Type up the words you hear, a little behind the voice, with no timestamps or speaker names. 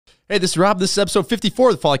Hey, this is Rob. This is episode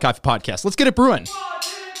 54 of the Folly Coffee Podcast. Let's get it brewing.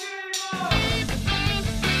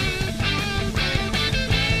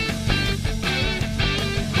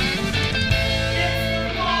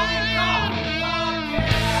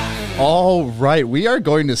 All right, we are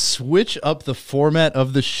going to switch up the format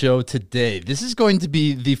of the show today. This is going to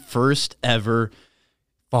be the first ever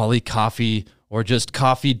Folly Coffee or just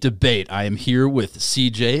coffee debate. I am here with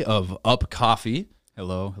CJ of Up Coffee.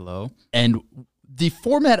 Hello, hello. And the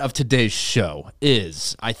format of today's show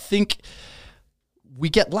is, I think, we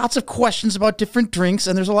get lots of questions about different drinks,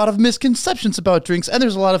 and there's a lot of misconceptions about drinks, and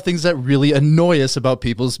there's a lot of things that really annoy us about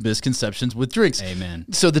people's misconceptions with drinks. Amen.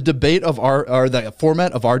 So the debate of the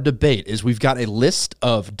format of our debate is we've got a list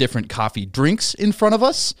of different coffee drinks in front of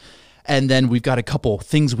us, and then we've got a couple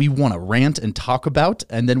things we want to rant and talk about,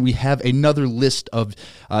 and then we have another list of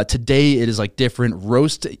today it is different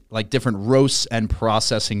roasts and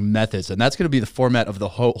processing methods, and that's going to be the format of the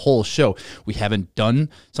whole show. We haven't done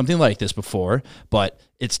something like this before, but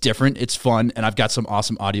it's different, it's fun, and I've got some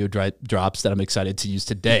awesome audio drops that I'm excited to use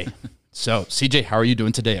today. So, CJ, how are you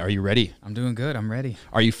doing today? Are you ready? I'm doing good. I'm ready.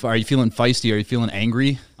 Are you feeling feisty? Are you feeling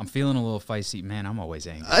angry? I'm feeling a little feisty. Man, I'm always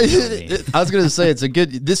angry. I was going to say, it's a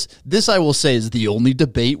good... This I will say is the only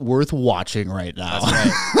debate worth watching right now.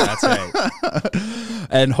 That's right.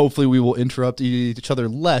 And hopefully we will interrupt each other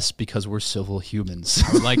less because we're civil humans.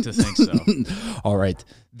 I would like to think so. All right.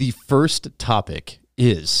 The first topic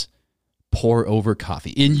is pour-over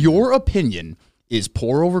coffee. In your opinion, is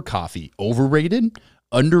pour-over coffee overrated,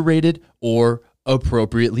 underrated, or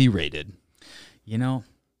appropriately rated? You know,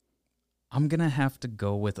 I'm going to have to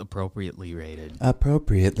go with appropriately rated.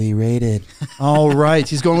 Appropriately rated. All right.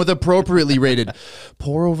 He's going with appropriately rated.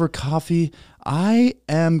 Pour over coffee. I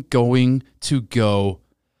am going to go.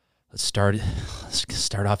 Let's start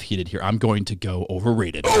off heated here. I'm going to go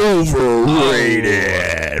overrated. Overrated.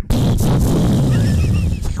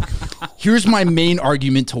 Here's my main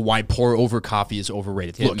argument to why pour-over coffee is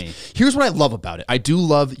overrated. Look, here's what I love about it. I do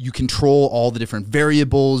love you control all the different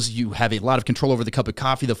variables. You have a lot of control over the cup of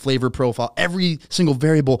coffee, the flavor profile, every single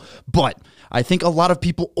variable. But I think a lot of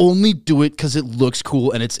people only do it because it looks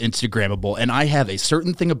cool and it's Instagrammable. And I have a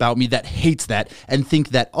certain thing about me that hates that and think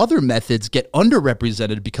that other methods get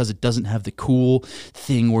underrepresented because it doesn't have the cool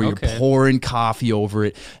thing where you're pouring coffee over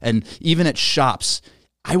it. And even at shops,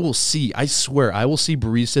 I swear, I will see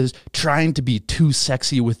baristas trying to be too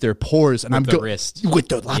sexy with their pours, and with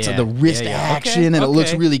lots of the wrist action, and it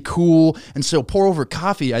looks really cool. And so, pour over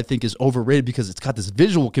coffee, I think, is overrated because it's got this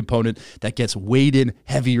visual component that gets weighed in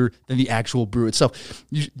heavier than the actual brew itself.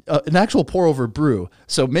 An actual pour over brew.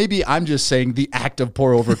 So maybe I'm just saying the act of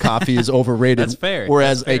pour over coffee is overrated. That's fair.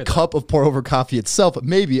 Whereas a cup of pour over coffee itself,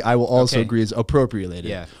 maybe I will also agree is appropriately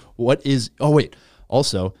rated. Yeah.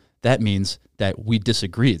 Also, that means that we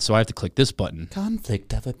disagreed, so I have to click this button.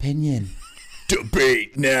 Conflict of opinion.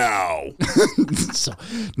 Debate now. So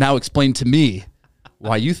now explain to me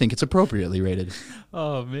why you think it's appropriately rated.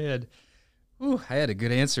 Oh, man. Ooh, I had a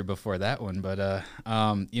good answer before that one, but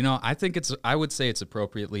I would say it's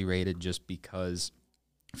appropriately rated just because,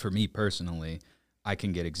 for me personally, I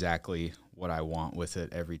can get exactly what I want with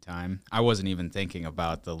it every time. I wasn't even thinking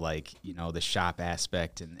about the the shop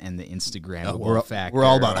aspect and the Instagram factor. We're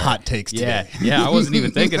all about hot takes today. Yeah, I wasn't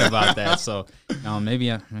even thinking about that. So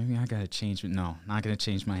maybe I gotta change it. No, not gonna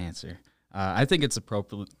change my answer. I think it's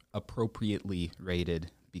appropriately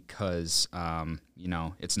rated because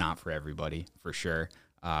it's not for everybody for sure.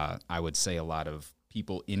 I would say a lot of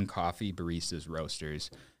people in coffee, baristas, roasters,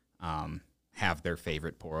 have their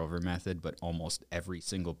favorite pour-over method, but almost every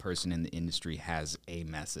single person in the industry has a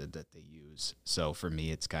method that they use. So for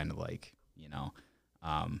me, it's kind of like,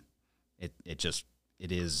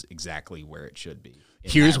 it is exactly where it should be.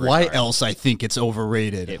 Here's why else I think it's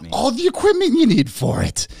overrated. All the equipment you need for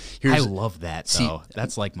it. I love that, though.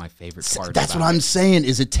 That's like my favorite part. That's what I'm saying,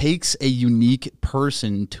 is it takes a unique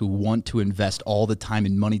person to want to invest all the time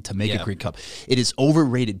and money to make a great cup. It is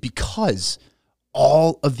overrated because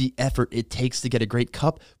all of the effort it takes to get a great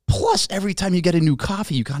cup, plus every time you get a new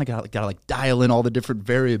coffee, you kind of gotta dial in all the different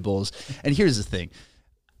variables. And here's the thing.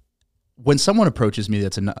 When someone approaches me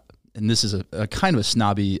and this is a kind of a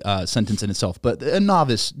snobby sentence in itself, but a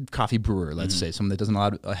novice coffee brewer, let's say, someone that doesn't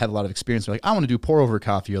have a lot of experience, they're like, I want to do pour-over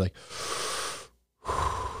coffee. You're like,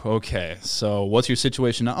 okay, so what's your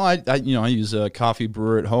situation? Oh, I use a coffee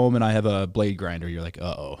brewer at home, and I have a blade grinder. You're like,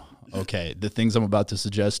 uh-oh. Okay, the things I'm about to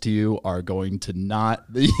suggest to you are going to not,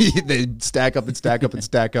 they stack up and stack up and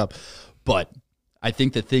stack up. But I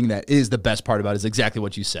think the thing that is the best part about it is exactly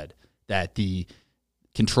what you said, that the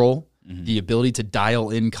control the ability to dial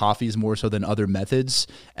in coffees more so than other methods,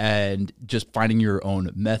 and just finding your own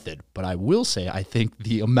method. But I will say, I think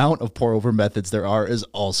the amount of pour over methods there are is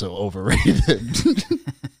also overrated.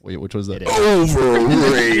 Wait, which was that?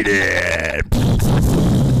 Overrated.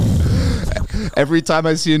 Every time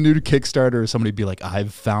I see a new Kickstarter, somebody be like,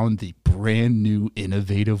 I've found the brand new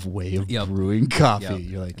innovative way of brewing coffee. Yep.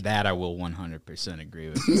 You're like, that I will 100% agree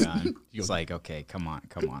with you on. It's like, okay, come on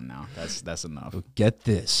now. That's enough. Get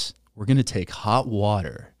this. We're going to take hot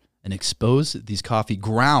water and expose these coffee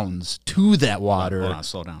grounds to that water. Hold on,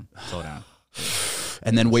 slow down.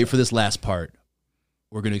 And then wait for this last part.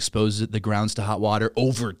 We're going to expose the grounds to hot water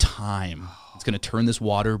over time. It's going to turn this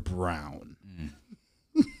water brown.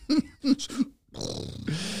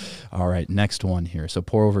 All right, next one here. So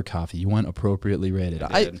pour over coffee. You went appropriately rated.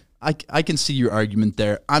 I can see your argument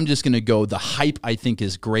there. I'm just going to go, the hype I think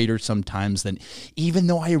is greater sometimes than, even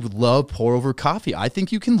though I love pour over coffee, I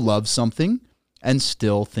think you can love something and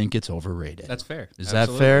still think it's overrated. That's fair. Is that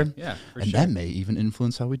fair? Yeah, for and sure. that may even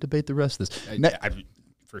influence how we debate the rest of this.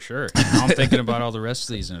 For sure. Now I'm thinking about all the rest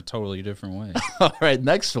of these in a totally different way. All right,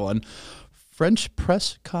 next one. French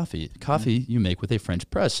press coffee. Coffee you make with a French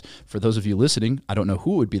press. For those of you listening, I don't know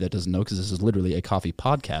who it would be that doesn't know, because this is literally a coffee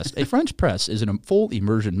podcast. A French press is a full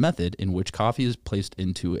immersion method in which coffee is placed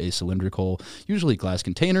into a cylindrical, usually glass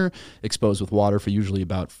container, exposed with water for usually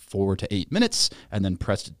about 4 to 8 minutes, and then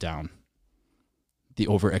pressed down. The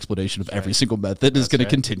over-explanation of every single method is going to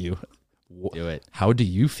continue. Do it. How do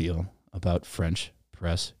you feel about French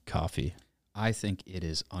press coffee? I think it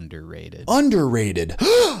is underrated. Underrated.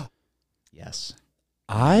 Yes.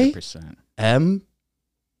 100%. I am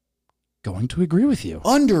going to agree with you.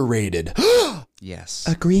 Underrated. Yes.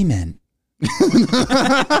 Agreement.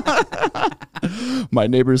 My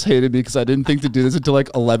neighbors hated me because I didn't think to do this until like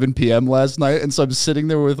 11 p.m. last night, and so I'm sitting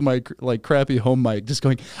there with my like crappy home mic just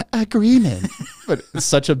going, agreement. But it's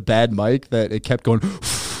such a bad mic that it kept going.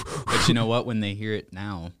 But you know what? When they hear it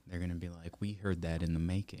now, they're going to be like, we heard that in the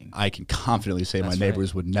making. I can confidently say my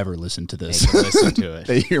neighbors would never listen to this. They can listen to it.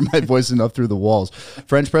 They hear my voice enough through the walls.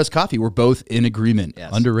 French press coffee, we're both in agreement.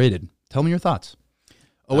 Yes. Underrated. Tell me your thoughts.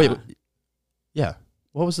 Oh, wait. Yeah.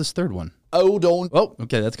 What was this third one? Oh, don't. Oh,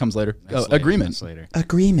 okay. That comes later. Agreement. That's later.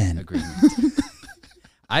 Agreement.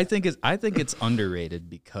 I think it's underrated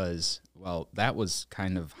because, well, that was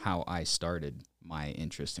kind of how I started my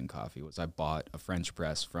interest in coffee. Was I bought a French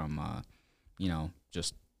press from,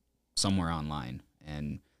 just somewhere online,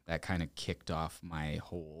 and that kind of kicked off my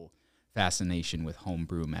whole fascination with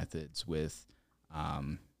homebrew methods, with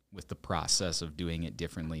the process of doing it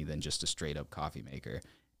differently than just a straight up coffee maker.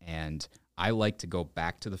 And I like to go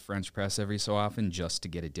back to the French press every so often just to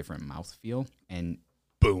get a different mouthfeel, and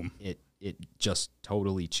boom, it just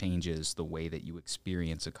totally changes the way that you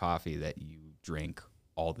experience a coffee that you drink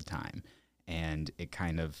all the time. And it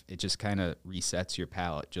just kind of resets your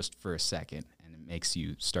palate just for a second, and it makes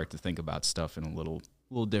you start to think about stuff in a little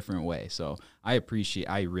different way. So I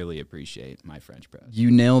really appreciate my French press.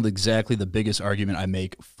 You nailed exactly the biggest argument I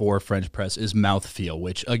make for French press is mouthfeel,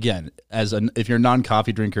 which again, if you're a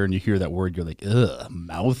non-coffee drinker and you hear that word, you're like, ugh,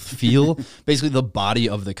 mouthfeel? Basically the body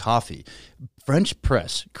of the coffee. French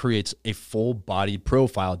press creates a full body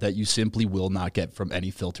profile that you simply will not get from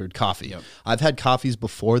any filtered coffee. Yep. I've had coffees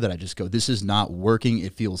before that I just go, this is not working.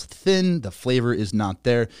 It feels thin. The flavor is not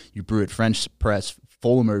there. You brew it French press,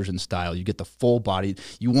 full immersion style. You get the full body.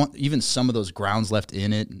 You want even some of those grounds left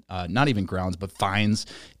in it. Not even grounds, but fines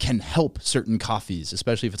can help certain coffees,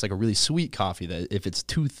 especially if it's like a really sweet coffee, that if it's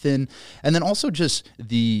too thin. And then also just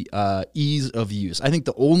the ease of use. I think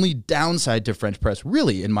the only downside to French press,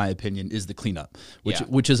 really, in my opinion, is the cleanup,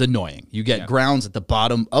 which is annoying. You get grounds at the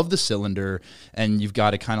bottom of the cylinder, and you've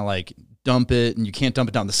got to kind of like dump it, and you can't dump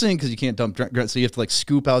it down the sink because you can't dump, so you have to like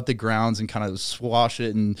scoop out the grounds and kind of swash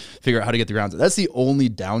it and figure out how to get the grounds. That's the only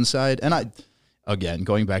downside. And again,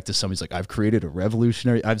 going back to somebody's like, I've created a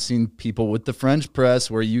revolutionary, I've seen people with the French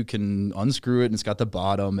press where you can unscrew it and it's got the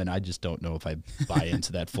bottom, and I just don't know if I buy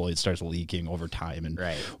into that fully. It starts leaking over time and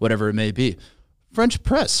whatever it may be. French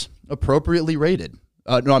press, appropriately rated.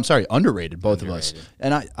 No, I'm sorry, underrated, both of us.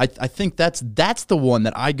 And I think that's the one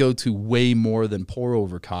that I go to way more than pour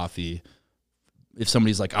over coffee if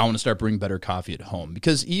somebody's like, I want to start brewing better coffee at home.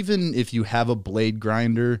 Because even if you have a blade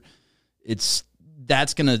grinder,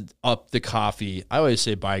 that's going to up the coffee. I always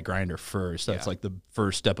say buy a grinder first. That's like the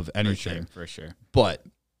first step of anything. For sure. But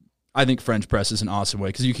I think French press is an awesome way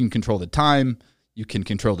because you can control the time, you can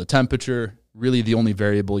control the temperature. Really, the only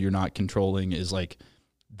variable you're not controlling is like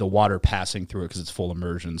the water passing through it because it's full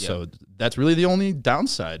immersion. Yep. So that's really the only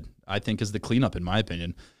downside, I think, is the cleanup, in my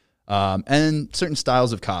opinion. And certain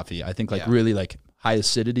styles of coffee, I think, really like high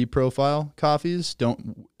acidity profile coffees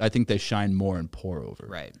I think they shine more in pour over.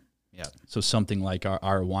 Right. Yeah. So something like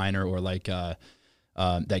our Winer or like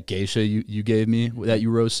that geisha you gave me that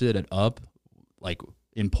you roasted at Up, like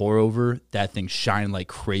in pour over, that thing shined like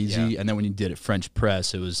crazy. Yeah. And then when you did it French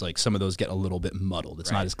press, it was like some of those get a little bit muddled.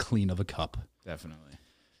 It's not as clean of a cup. Definitely.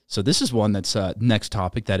 So this is one that's next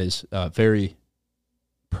topic that is very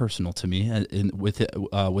personal to me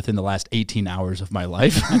within the last 18 hours of my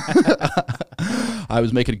life. I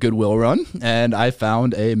was making a Goodwill run, and I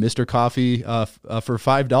found a Mr. Coffee for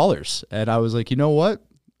 $5. And I was like, you know what?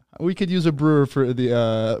 We could use a brewer for the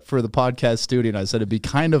podcast studio. And I said it'd be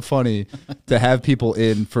kind of funny to have people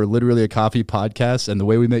in for literally a coffee podcast, and the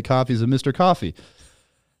way we make coffee is a Mr. Coffee.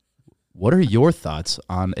 What are your thoughts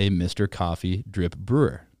on a Mr. Coffee drip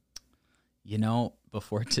brewer? You know,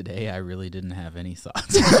 before today, I really didn't have any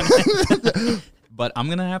thoughts. But I'm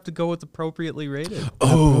going to have to go with appropriately rated.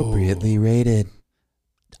 Oh. Appropriately rated.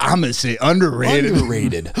 I'm going to say underrated.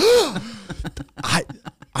 Underrated.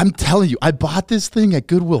 I'm telling you, I bought this thing at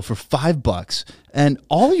Goodwill for $5, and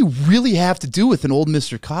all you really have to do with an old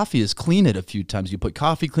Mr. Coffee is clean it a few times. You put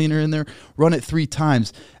coffee cleaner in there, run it 3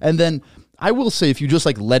 times, and then I will say if you just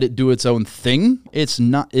like let it do its own thing, it's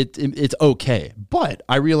okay. But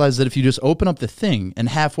I realized that if you just open up the thing and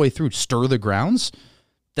halfway through stir the grounds,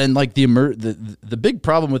 then like the big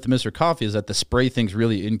problem with the Mr. Coffee is that the spray thing's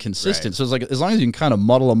really inconsistent. Right. So it's like as long as you can kind of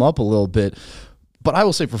muddle them up a little bit. But I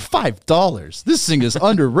will say for $5, this thing is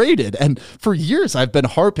underrated. And for years I've been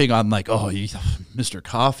harping on like, oh, Mr.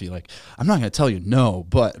 Coffee. Like, I'm not going to tell you no,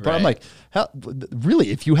 but I'm like,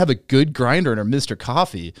 really, if you have a good grinder and a Mr.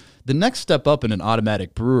 Coffee, the next step up in an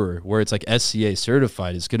automatic brewer where it's like SCA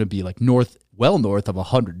certified is going to be like well north of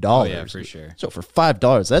 $100. Oh, yeah, for sure. So for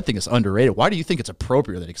 $5, that thing is underrated. Why do you think it's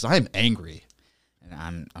appropriate? Because I am angry.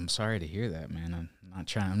 And I'm sorry to hear that, man. I'm not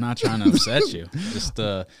trying to upset you. Just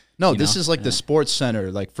no, this is like the Sports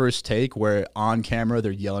Center, like First Take, where on camera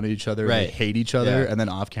they're yelling at each other, they hate each other, and then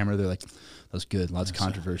off camera they're like, "That was good, lots of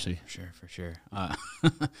controversy." For sure. I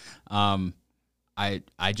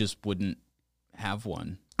just wouldn't have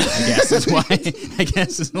one. I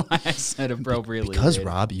guess is why I said appropriately. Because rated.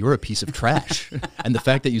 Rob, you're a piece of trash, and the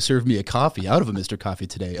fact that you served me a coffee out of a Mr. Coffee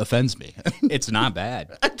today offends me. It's not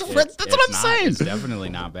bad. That's what I'm saying. It's definitely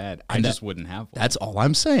not bad. I just wouldn't have one. That's all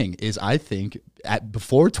I'm saying is I think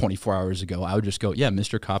before 24 hours ago, I would just go, yeah,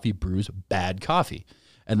 Mr. Coffee brews bad coffee.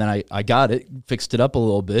 And then I got it, fixed it up a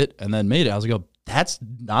little bit, and then made it. I was like, oh, that's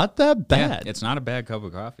not that bad. Yeah, it's not a bad cup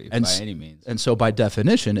of coffee by any means. And so by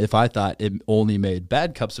definition, if I thought it only made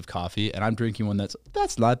bad cups of coffee and I'm drinking one that's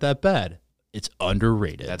not that bad, it's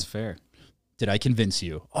underrated. That's fair. Did I convince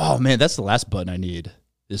you? Oh, man, that's the last button I need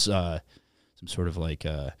is some sort of like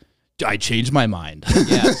I changed my mind.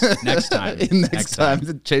 Yes, next time. next time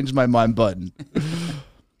to change my mind button.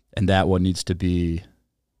 And that one needs to be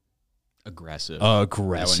aggressive,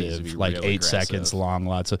 like 8 seconds long,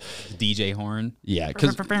 lots of DJ horn. Yeah,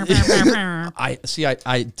 because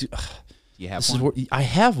I do. You have one? I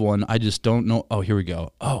have one. I just don't know. Oh, here we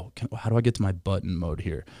go. Oh, how do I get to my button mode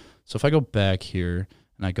here? So if I go back here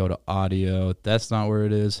and I go to audio, that's not where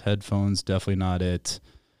it is. Headphones, definitely not it.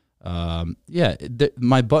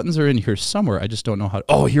 My buttons are in here somewhere. I just don't know how.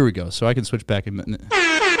 Oh, here we go. So I can switch back. Yeah,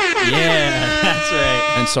 that's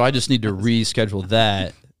right. And so I just need to reschedule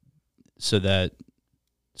that.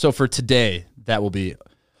 So for today, that will be.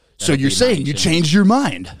 So you're saying you changed your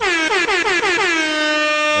mind? There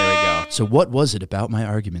we go. So what was it about my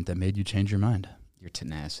argument that made you change your mind? Your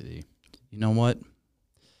tenacity. You know what?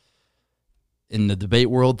 In the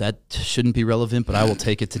debate world, that shouldn't be relevant, but I will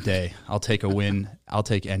take it today. I'll take a win. I'll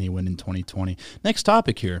take any win in 2020. Next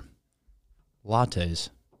topic here. Lattes.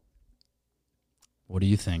 What do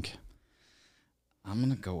you think? I'm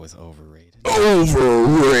going to go with overrated.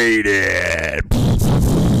 Overrated.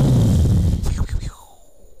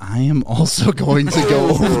 I am also going to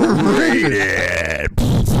go overrated.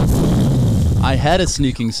 I had a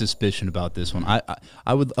sneaking suspicion about this one.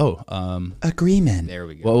 I would agreement. There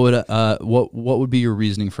we go. What would be your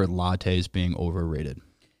reasoning for lattes being overrated?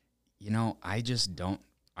 You know, I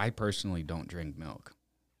personally don't drink milk.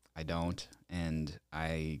 I don't, and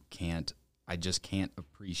I just can't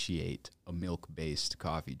appreciate a milk-based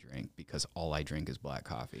coffee drink because all I drink is black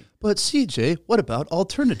coffee. But CJ, what about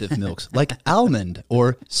alternative milks like almond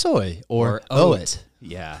or soy or oat?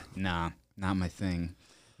 Yeah, nah, not my thing.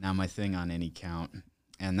 Not my thing on any count.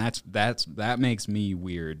 And that makes me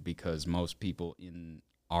weird because most people in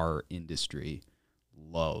our industry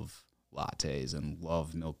love lattes and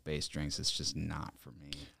love milk-based drinks. It's just not for me.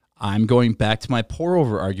 I'm going back to my pour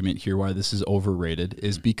over argument here. Why this is overrated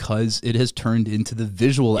is because it has turned into the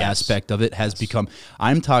visual aspect of it has become.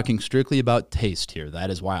 I'm talking strictly about taste here.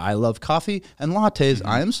 That is why I love coffee and lattes.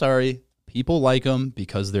 I am sorry. People like them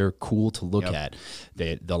because they're cool to look at.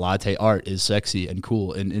 The latte art is sexy and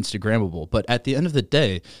cool and Instagrammable. But at the end of the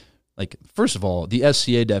day, like, first of all, the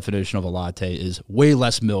SCA definition of a latte is way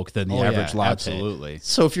less milk than the average latte. Absolutely.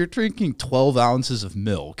 So if you're drinking 12 ounces of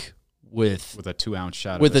milk with a 2-ounce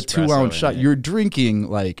shot with a 2-ounce shot, you're drinking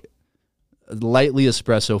like lightly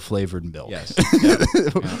espresso flavored milk. Yes.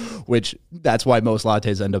 Which that's why most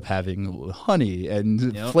lattes end up having honey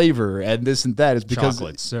and flavor and this and that is because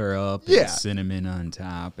chocolate syrup and cinnamon on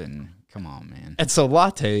top and come on, man. And so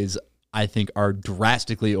lattes I think are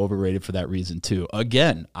drastically overrated for that reason too.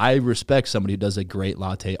 Again, I respect somebody who does a great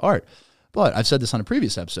latte art. But I've said this on a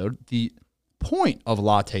previous episode, the point of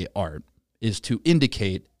latte art is to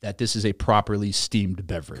indicate that this is a properly steamed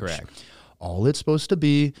beverage. Correct. All it's supposed to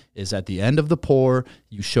be is at the end of the pour,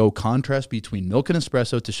 you show contrast between milk and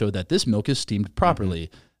espresso to show that this milk is steamed properly.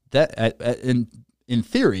 That in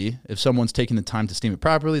theory, if someone's taking the time to steam it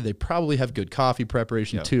properly, they probably have good coffee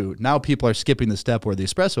preparation too. Now people are skipping the step where the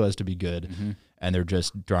espresso has to be good, and they're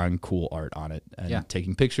just drawing cool art on it and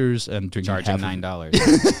taking pictures and drinking charging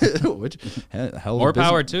 $9. Which hell more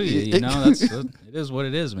power to you. You know, it is what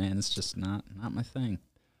it is, man. It's just not my thing.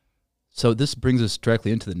 So this brings us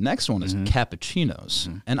directly into the next one is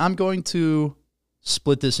cappuccinos. And I'm going to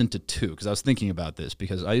split this into two because I was thinking about this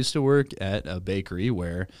because I used to work at a bakery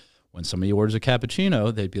where when somebody orders a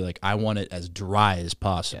cappuccino, they'd be like, I want it as dry as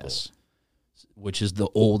possible, which is the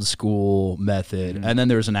old school method. And then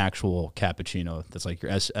there's an actual cappuccino that's like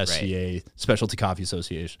your SCA, Specialty Coffee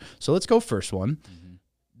Association. So let's go first one.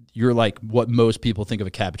 You're like what most people think of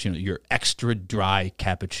a cappuccino, your extra dry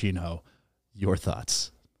cappuccino. Your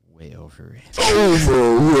thoughts? Way overrated.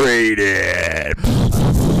 Overrated.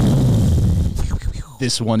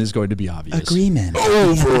 This one is going to be obvious. Agreement.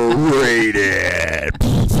 Overrated.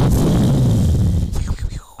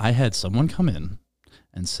 I had someone come in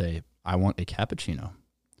and say, I want a cappuccino,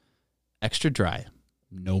 extra dry,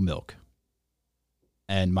 no milk.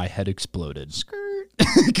 And my head exploded. Skirt.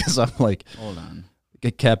 Because I'm like, hold on.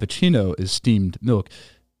 A cappuccino is steamed milk.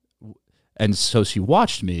 And so she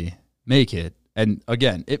watched me make it. And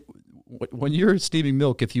again, when you're steaming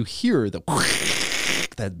milk, if you hear the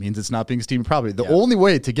that means it's not being steamed properly. The only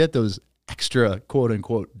way to get those extra quote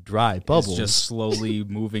unquote dry bubbles is just slowly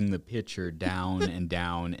moving the pitcher down and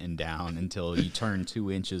down and down until you turn 2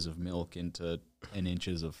 inches of milk into 10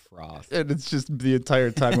 inches of froth. And it's just the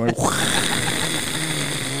entire time going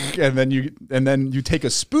and then you take a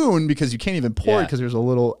spoon because you can't even pour it because there's a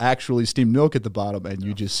little actually steamed milk at the bottom and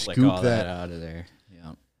you just scoop all that out of there.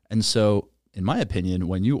 Yeah. And so in my opinion,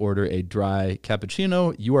 when you order a dry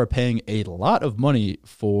cappuccino, you are paying a lot of money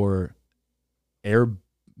for air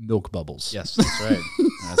milk bubbles. Yes, that's right.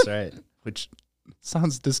 That's right. Which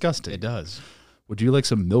sounds disgusting. It does. Would you like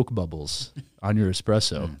some milk bubbles on your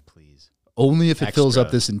espresso? Please. Only if it fills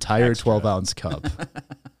up this entire 12-ounce cup.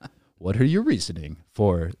 What are your reasoning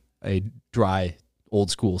for a dry,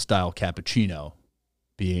 old-school style cappuccino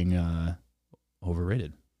being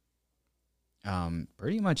overrated?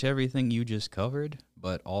 Pretty much everything you just covered,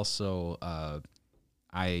 but also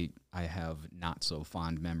I have not so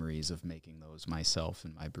fond memories of making those myself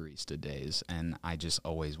in my barista days, and I just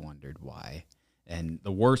always wondered why. And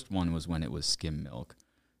the worst one was when it was skim milk.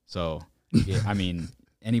 So, I mean,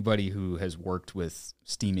 anybody who has worked with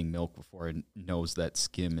steaming milk before knows that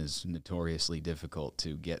skim is notoriously difficult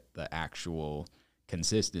to get the actual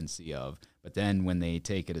consistency of. But then when they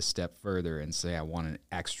take it a step further and say, I want an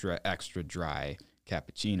extra dry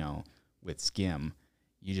cappuccino with skim,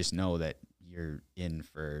 you just know that you're in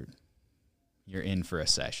for a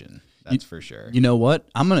session. That's for sure. You know what?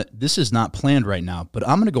 This is not planned right now, but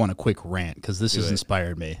I'm going to go on a quick rant because this has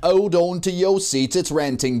inspired me. Hold on to your seats. It's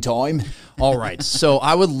ranting time. All right. So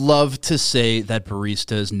I would love to say that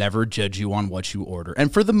baristas never judge you on what you order.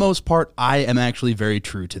 And for the most part, I am actually very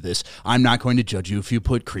true to this. I'm not going to judge you if you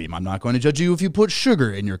put cream. I'm not going to judge you if you put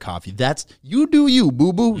sugar in your coffee. That's, you do you,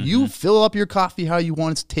 boo-boo. You fill up your coffee how you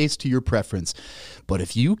want it to taste to your preference. But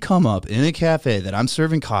if you come up in a cafe that I'm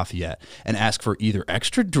serving coffee at and ask for either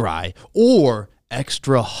extra dry or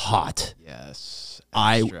extra hot, Yes.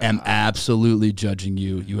 I am hot. absolutely judging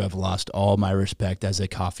you. You have lost all my respect as a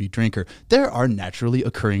coffee drinker. There are naturally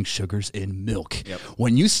occurring sugars in milk. Yep.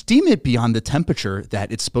 When you steam it beyond the temperature that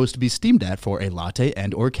it's supposed to be steamed at for a latte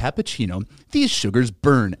and or cappuccino, these sugars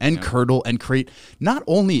burn and curdle and create not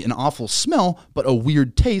only an awful smell, but a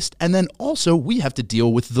weird taste. And then also we have to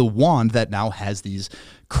deal with the wand that now has these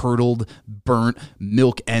curdled, burnt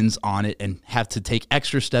milk ends on it and have to take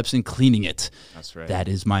extra steps in cleaning it. That's right. That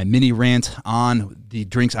is my mini rant on the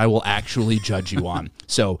drinks I will actually judge you on.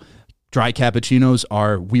 So dry cappuccinos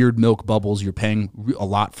are weird milk bubbles. You're paying a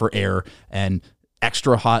lot for air, and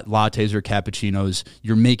extra hot lattes or cappuccinos,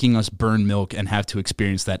 you're making us burn milk and have to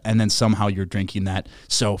experience that, and then somehow you're drinking that.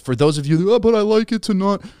 So for those of you, but I like it to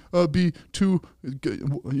not be too,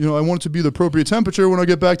 I want it to be the appropriate temperature when I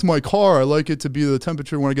get back to my car. I like it to be the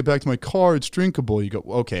temperature when I get back to my car. It's drinkable. You go,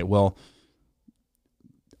 okay, well,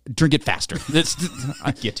 drink it faster.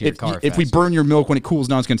 Get to your car If we faster. burn your milk when it cools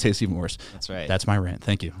down, it's going to taste even worse. That's right. That's my rant.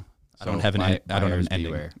 Thank you. I don't have an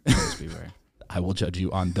ending. Beware. Buyers beware. I will judge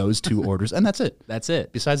you on those two orders, and that's it. That's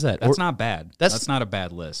it. Besides that, That's not bad. That's not a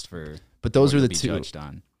bad list for. But those what are the to be two. judged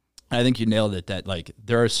on. I think you nailed it. That like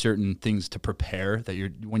there are certain things to prepare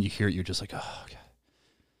that when you hear it, you're just like, oh, okay.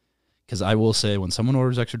 Because I will say, when someone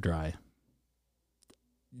orders extra dry,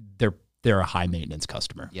 they're a high maintenance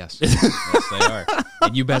customer. Yes, yes, they are.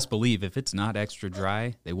 And you best believe if it's not extra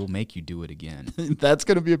dry, they will make you do it again. That's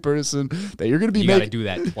going to be a person that you're going to be You got to making. do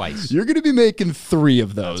that twice. You're going to be making 3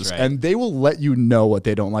 of those, That's right. and they will let you know what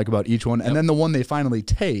they don't like about each one, and then the one they finally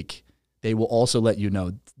take, they will also let you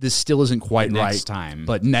know this still isn't quite right. Next time.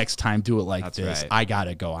 But next time, do it like That's this. right. I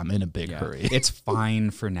gotta go. I'm in a big hurry. It's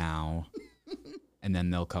fine for now. And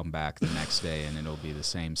then they'll come back the next day and it'll be the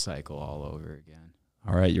same cycle all over again.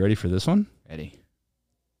 All right, you ready for this one? Ready?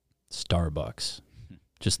 Starbucks.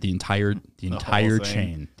 Just the entire whole thing.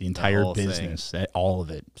 chain, the entire whole thing. business, all of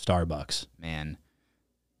it. Starbucks. Man,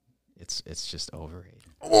 it's just overrated.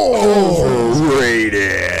 Overrated.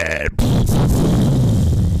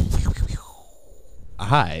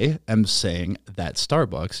 I am saying that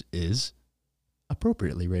Starbucks is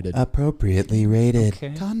appropriately rated. Appropriately rated.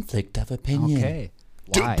 Okay. Conflict of opinion. Okay.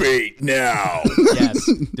 Why? Debate now. Yes.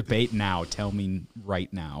 Debate now. Tell me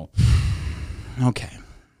right now. Okay.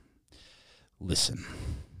 Listen.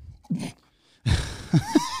 Okay.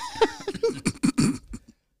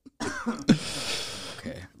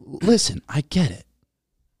 Listen, I get it.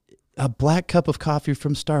 A black cup of coffee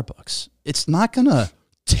from Starbucks. It's not going to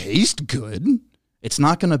taste good. It's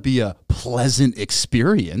not going to be a pleasant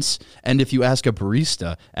experience. And if you ask a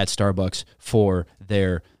barista at Starbucks for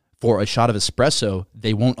a shot of espresso,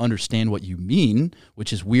 they won't understand what you mean,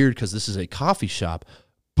 which is weird because this is a coffee shop.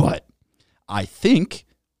 But I think,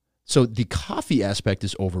 so the coffee aspect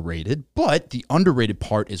is overrated, but the underrated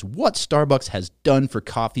part is what Starbucks has done for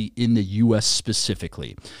coffee in the U.S.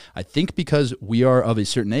 specifically. I think because we are of a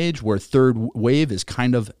certain age where third wave has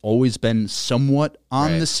kind of always been somewhat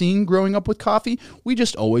on the scene growing up with coffee, we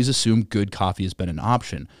just always assume good coffee has been an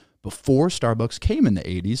option. Before Starbucks came in the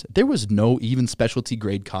 80s, there was no even specialty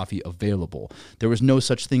grade coffee available. There was no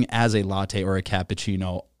such thing as a latte or a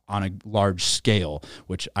cappuccino on a large scale,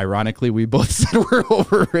 which ironically we both said were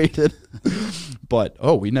overrated. But,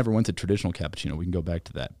 we never went to traditional cappuccino. We can go back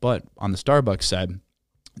to that. But on the Starbucks side,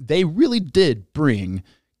 they really did bring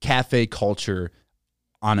cafe culture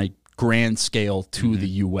on a grand scale to the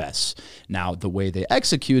U.S. Now, the way they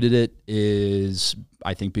executed it is,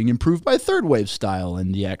 I think, being improved by third wave style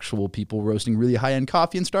and the actual people roasting really high-end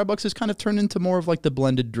coffee. And Starbucks has kind of turned into more of like the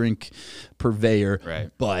blended drink purveyor. Right.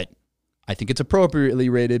 But I think it's appropriately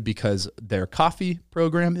rated because their coffee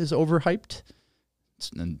program is overhyped.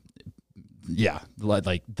 And yeah,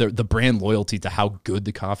 like the brand loyalty to how good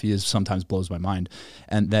the coffee is sometimes blows my mind.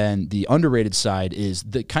 And then the underrated side is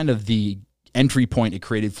the kind of the entry point it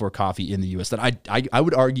created for coffee in the U.S. that I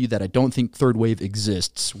would argue that I don't think third wave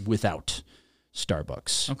exists without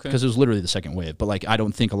Starbucks. Okay. Because it was literally the second wave. But like I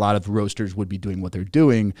don't think a lot of roasters would be doing what they're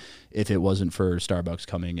doing if it wasn't for Starbucks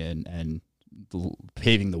coming in and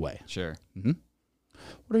paving the way. Sure. Mm-hmm.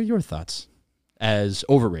 What are your thoughts as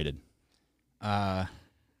overrated? I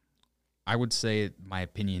would say my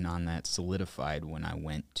opinion on that solidified when I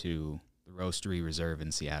went to the Roastery Reserve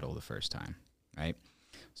in Seattle the first time, right?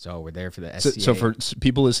 So we're there for the SCA. So for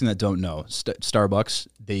people listening that don't know, Starbucks,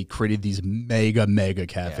 they created these mega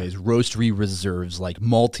cafes, roastery reserves, like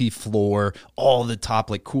multi-floor, all the top,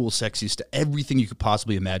 like cool, sexy stuff, everything you could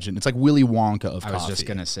possibly imagine. It's like Willy Wonka of coffee. I was just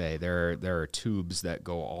going to say, there are tubes that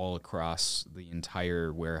go all across the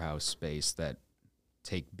entire warehouse space that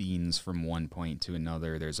take beans from one point to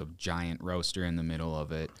another. There's a giant roaster in the middle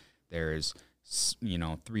of it. There's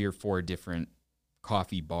 3 or 4 different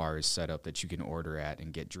coffee bars set up that you can order at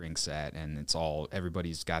and get drinks at, and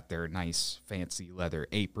everybody's got their nice fancy leather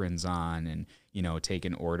aprons on, and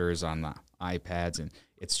taking orders on the iPads, and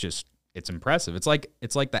it's impressive. It's like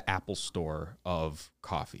the Apple Store of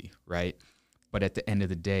coffee, right? But at the end of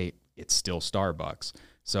the day, it's still Starbucks.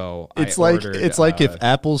 So it's like if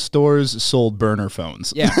Apple stores sold burner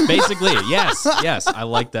phones. Yeah, basically. Yes, I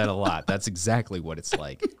like that a lot. That's exactly what it's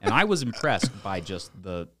like. And I was impressed by just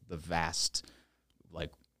the vast,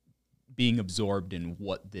 like, being absorbed in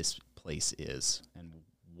what this place is and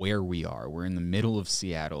where we are. We're in the middle of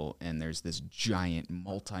Seattle, and there's this giant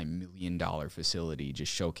multi-million-dollar facility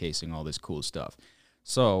just showcasing all this cool stuff.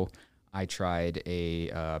 So I tried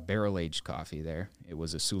a barrel-aged coffee there. It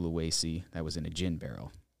was a Sulawesi that was in a gin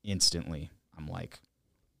barrel. Instantly, I'm like,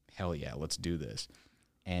 hell yeah, let's do this.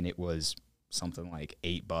 And it was something like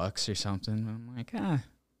 $8 or something. I'm like,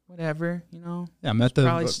 whatever, Yeah, I'm at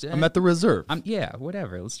the reserve. Yeah,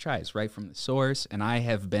 whatever. Let's try it. It's right from the source. And I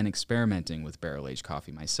have been experimenting with barrel-aged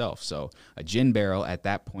coffee myself. So a gin barrel at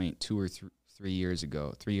that point, 2 or 3 years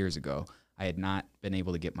ago, I had not been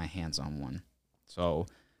able to get my hands on one. So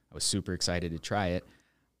I was super excited to try it.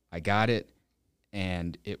 I got it,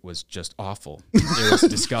 and it was just awful. It was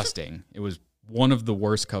disgusting. It was one of the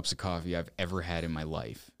worst cups of coffee I've ever had in my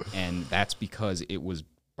life. And that's because it was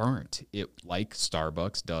burnt. It, like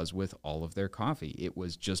Starbucks does with all of their coffee. It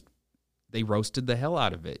was just, they roasted the hell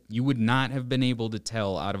out of it. You would not have been able to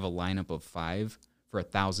tell out of a lineup of 5 for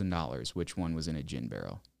 $1,000 which one was in a gin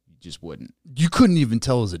barrel. Just wouldn't. You couldn't even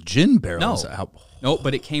tell it was a gin barrel. No,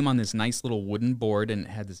 but it came on this nice little wooden board, and it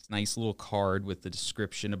had this nice little card with the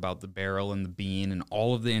description about the barrel and the bean and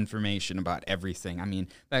all of the information about everything. I mean,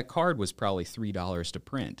 that card was probably $3 to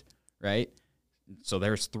print, right? So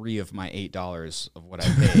there's 3 of my $8 of what I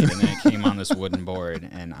paid, and then it came on this wooden board,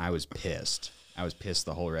 and I was pissed. I was pissed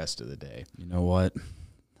the whole rest of the day. You know what?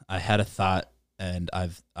 I had a thought, and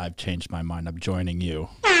I've changed my mind. I'm joining you.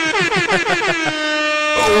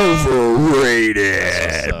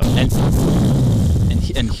 Overrated.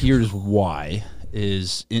 And here's why.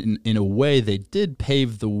 Is in a way they did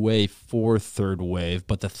pave the way for third wave,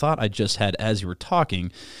 but the thought I just had as you were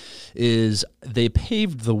talking is they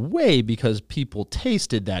paved the way because people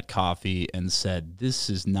tasted that coffee and said this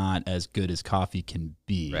is not as good as coffee can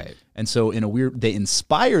be. Right. And so in a weird, they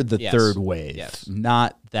inspired the third wave,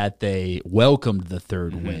 not that they welcomed the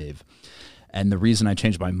third wave. And the reason I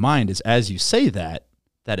changed my mind is as you say that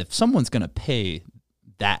if someone's going to pay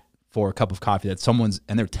that for a cup of coffee and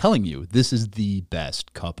they're telling you this is the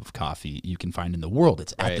best cup of coffee you can find in the world.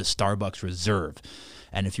 It's at the Starbucks Reserve.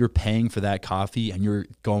 And if you're paying for that coffee and you're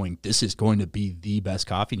going, this is going to be the best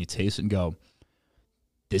coffee, and you taste it and go,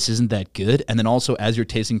 this isn't that good. And then also as you're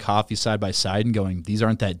tasting coffee side by side and going, these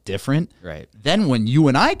aren't that different. Right. Then when you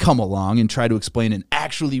and I come along and try to explain an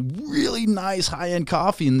actually really nice high-end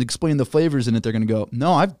coffee and explain the flavors in it, they're going to go,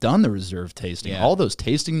 no, I've done the reserve tasting. Yeah. All those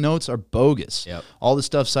tasting notes are bogus. Yep. All the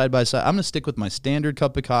stuff side by side. I'm going to stick with my standard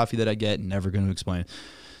cup of coffee that I get and never going to explain it.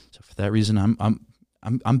 So for that reason,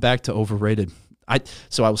 I'm back to overrated.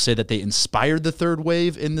 So I will say that they inspired the third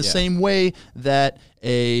wave in the same way that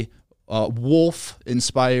a wolf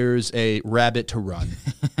inspires a rabbit to run.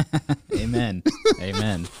 Amen.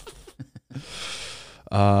 Amen.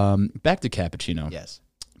 Back to cappuccino. Yes.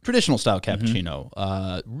 Traditional style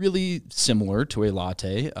cappuccino. Really similar to a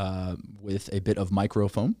latte with a bit of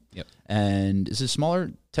microfoam. Yep. And is it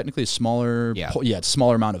smaller? Technically a smaller. Yeah. It's a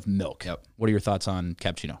smaller amount of milk. Yep. What are your thoughts on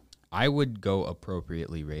cappuccino? I would go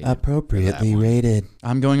appropriately rated. Appropriately rated.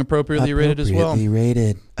 I'm going appropriately rated as well. Appropriately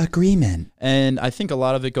rated. Agreement. And I think a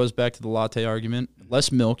lot of it goes back to the latte argument.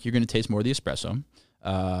 Less milk, you're going to taste more of the espresso.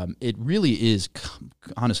 It really is,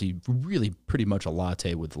 honestly, really pretty much a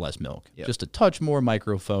latte with less milk. Yep. Just a touch more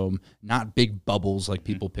microfoam, not big bubbles like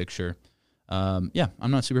people picture. I'm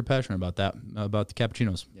not super passionate about that, about the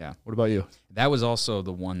cappuccinos. Yeah. What about you? That was also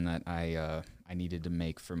the one that I needed to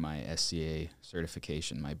make for my SCA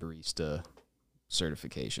certification, my barista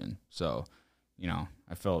certification. So,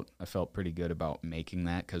 I felt pretty good about making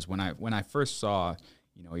that, because when I first saw,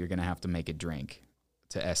 you're gonna have to make a drink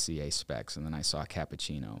to SCA specs, and then I saw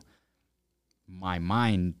cappuccino, my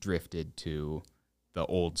mind drifted to the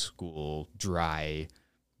old school dry,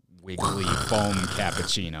 wiggly foam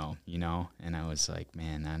cappuccino, and I was like,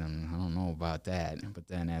 man, I don't know about that. But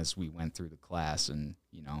then as we went through the class and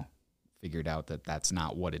figured out that that's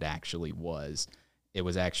not what it actually was. It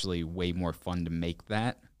was actually way more fun to make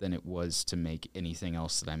that than it was to make anything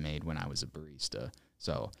else that I made when I was a barista.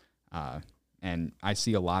 So, and I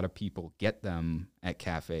see a lot of people get them at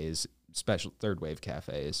cafes, special third wave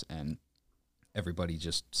cafes, and everybody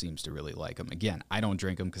just seems to really like them. Again, I don't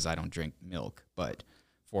drink them because I don't drink milk, but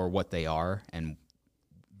for what they are and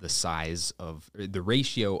the size of the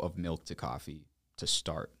ratio of milk to coffee to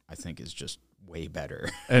start, I think is just way better.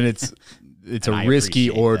 And it's And a I risky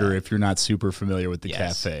appreciate order that. if you're not super familiar with the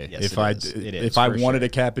cafe. Yes, if it is, if I for wanted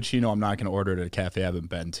sure. a cappuccino, I'm not going to order it at a cafe I haven't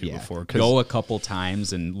been to before. Go a couple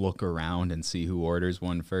times and look around and see who orders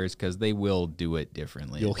one first, because they will do it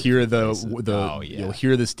differently. You'll hear you'll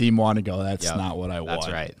hear the steam wand and go, that's Yep. not what I want.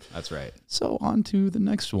 That's right. So on to the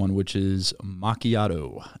next one, which is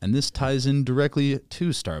macchiato. And this ties in directly to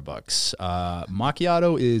Starbucks.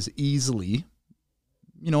 Macchiato is easily,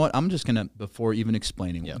 you know what, I'm just going to, before even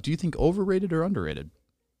explaining, do you think overrated or underrated?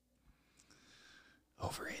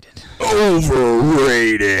 Overrated.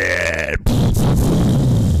 Overrated.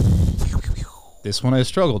 This one I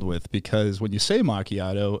struggled with because when you say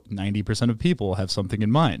macchiato, 90% of people have something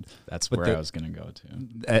in mind. That's But where I was going to go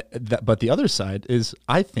to. But the other side is,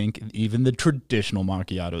 I think even the traditional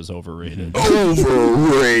macchiato is overrated.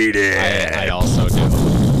 Overrated. I also do.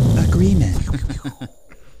 Agreement.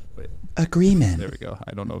 Agreement. There we go.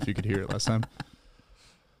 I don't know if you could hear it last time.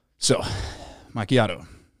 So, macchiato.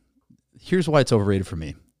 Here's why it's overrated for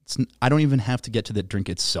me. I don't even have to get to the drink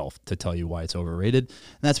itself to tell you why it's overrated.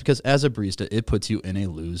 And that's because as a barista, it puts you in a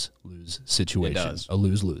lose-lose situation. It does. A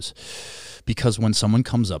lose-lose. Because when someone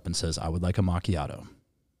comes up and says, I would like a macchiato,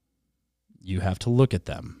 you have to look at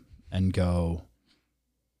them and go,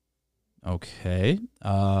 okay,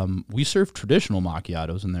 we serve traditional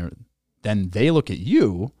macchiatos, and then they look at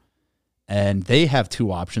you and they have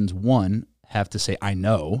two options. One, have to say, I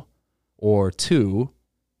know, or two,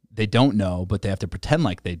 they don't know, but they have to pretend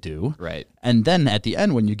like they do. Right. And then at the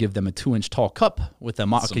end, when you give them a 2-inch tall cup with a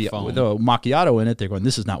macchiato in it, they're going,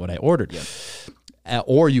 this is not what I ordered. Yep.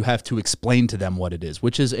 Or you have to explain to them what it is,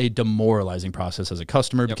 which is a demoralizing process as a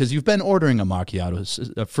customer because you've been ordering a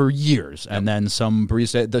macchiato for years. And then some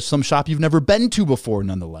barista, some shop you've never been to before,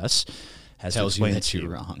 nonetheless, has Tells to you explain that it to you're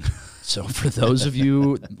you. wrong. So for those of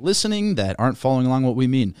you listening that aren't following along what we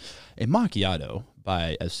mean, a macchiato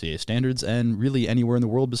by SCA standards and really anywhere in the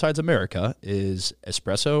world besides America is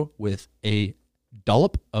espresso with a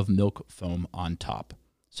dollop of milk foam on top.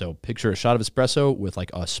 So picture a shot of espresso with like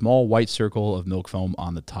a small white circle of milk foam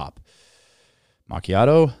on the top.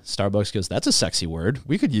 Macchiato, Starbucks goes, that's a sexy word.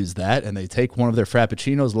 We could use that. And they take one of their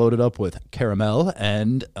frappuccinos loaded up with caramel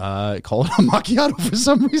and call it a macchiato for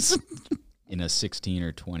some reason. In a 16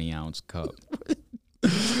 or 20 ounce cup.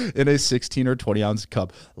 In a 16 or 20 ounce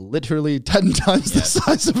cup, literally 10 times the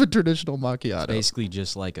size of a traditional macchiato. Basically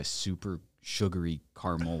just like a super sugary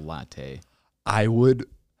caramel latte. I would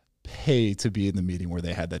pay to be in the meeting where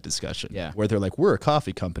they had that discussion. Yeah. Where they're like, we're a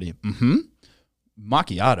coffee company. Mm-hmm.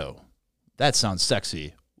 Macchiato. That sounds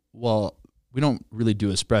sexy. Well, we don't really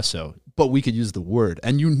do espresso, but we could use the word.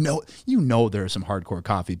 And you know there are some hardcore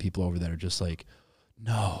coffee people over there just like,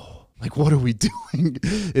 no. Like, what are we doing?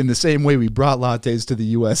 In the same way we brought lattes to the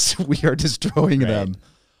U.S., we are destroying them.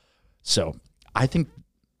 So I think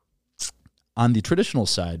on the traditional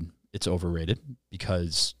side, it's overrated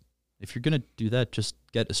because if you're going to do that, just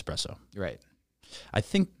get espresso. Right. I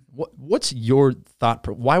think, what's your thought?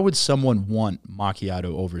 Why would someone want macchiato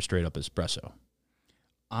over straight up espresso?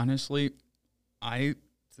 Honestly, I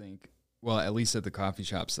think, well, at least at the coffee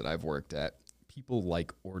shops that I've worked at, people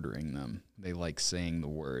like ordering them. They like saying the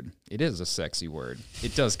word. It is a sexy word.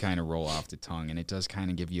 It does kind of roll off the tongue, and it does kind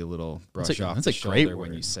of give you a little brush off the shoulder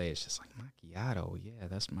when you say it. It's just like macchiato. Yeah,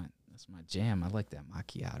 that's my jam. I like that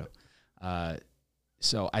macchiato.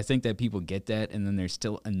 So I think that people get that, and then there's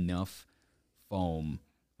still enough foam,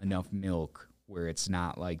 enough milk where it's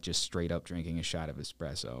not like just straight up drinking a shot of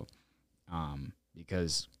espresso,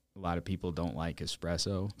 because a lot of people don't like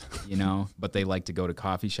espresso, but they like to go to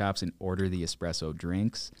coffee shops and order the espresso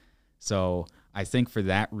drinks. So I think for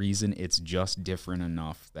that reason, it's just different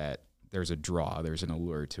enough that there's a draw, there's an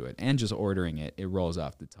allure to it. And just ordering it, it rolls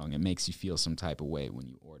off the tongue. It makes you feel some type of way when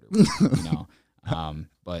you order it,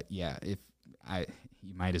 But yeah,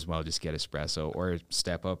 you might as well just get espresso or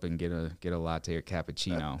step up and get a latte or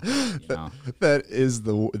cappuccino. That is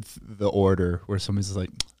the order where somebody's like,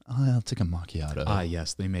 oh, I'll take a macchiato.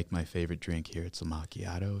 Yes, they make my favorite drink here. It's a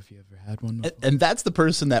macchiato. If you ever had one, and that's the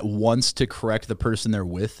person that wants to correct the person they're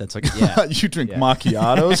with. That's like, you drink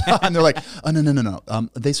macchiatos, and they're like, oh no.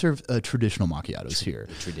 They serve traditional macchiatos here,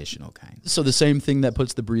 the traditional kind. So the same thing that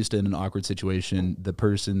puts the barista in an awkward situation. The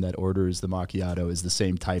person that orders the macchiato is the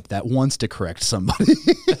same type that wants to correct somebody.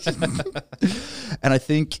 And I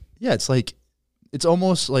think, it's like, it's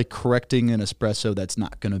almost like correcting an espresso that's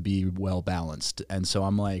not going to be well balanced. And so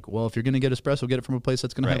I'm like, well, if you're going to get espresso, get it from a place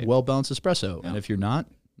that's going to have well balanced espresso. Yeah. And if you're not,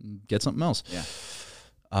 get something else. Yeah.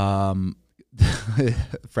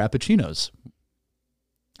 Frappuccinos.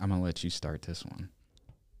 I'm going to let you start this one.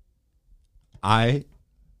 I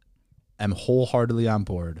am wholeheartedly on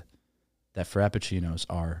board that Frappuccinos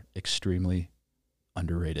are extremely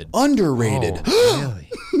underrated. Underrated. Oh, really?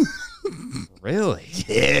 Really?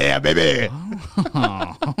 Yeah, baby.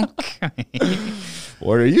 Oh, okay.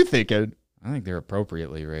 What are you thinking? I think they're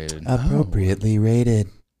appropriately rated. Appropriately rated.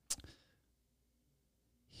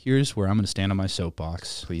 Here's where I'm going to stand on my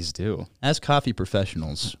soapbox. Please do. As coffee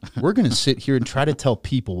professionals, we're going to sit here and try to tell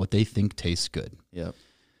people what they think tastes good. Yep.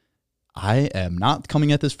 I am not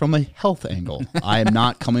coming at this from a health angle. I am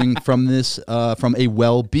not coming from this from a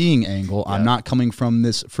well-being angle. I'm not coming from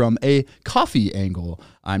this from a coffee angle.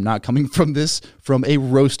 I'm not coming from this from a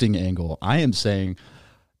roasting angle. I am saying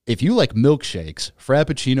if you like milkshakes,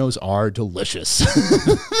 Frappuccinos are delicious.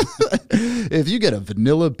 If you get a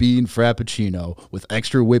vanilla bean Frappuccino with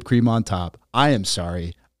extra whipped cream on top, I am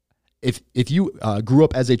sorry. If you grew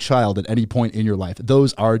up as a child at any point in your life,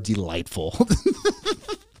 those are delightful.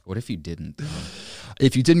 What if you didn't?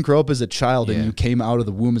 If you didn't grow up as a child and you came out of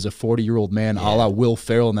the womb as a 40-year-old man, a la Will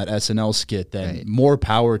Ferrell in that SNL skit, then more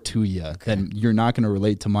power to you. Okay. Then you're not going to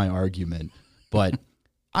relate to my argument. But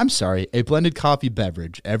I'm sorry, a blended coffee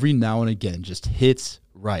beverage every now and again just hits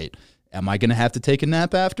right. Am I going to have to take a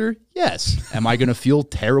nap after? Yes. Am I going to feel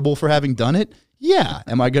terrible for having done it? Yeah.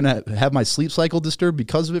 Am I going to have my sleep cycle disturbed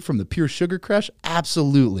because of it from the pure sugar crash?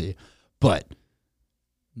 Absolutely. But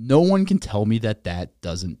no one can tell me that that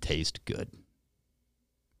doesn't taste good.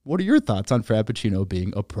 What are your thoughts on Frappuccino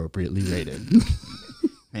being appropriately rated?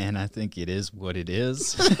 Man, I think it is what it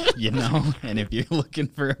is, you know? And if you're looking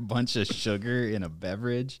for a bunch of sugar in a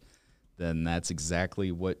beverage, then that's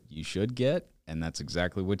exactly what you should get, and that's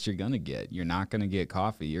exactly what you're going to get. You're not going to get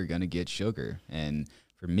coffee. You're going to get sugar. And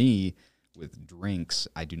for me, with drinks,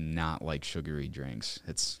 I do not like sugary drinks.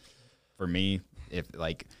 It's, for me, if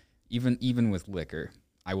like, even with liquor,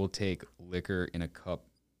 I will take liquor in a cup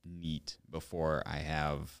neat before I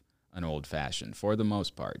have an old fashioned, for the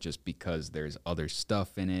most part, just because there's other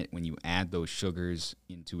stuff in it. When you add those sugars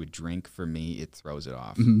into a drink, for me, it throws it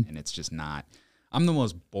off. And it's just not. I'm the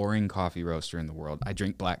most boring coffee roaster in the world. I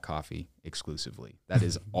drink black coffee exclusively. That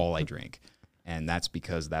is all I drink. And that's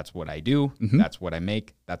because that's what I do. That's what I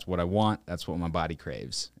make. That's what I want. That's what my body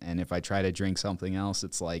craves. And if I try to drink something else,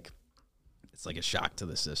 it's like a shock to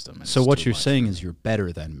the system. So what you're saying is you're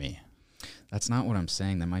better than me. That's not what I'm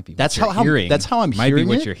saying. That might be that's what you're hearing. That's how I'm might hearing be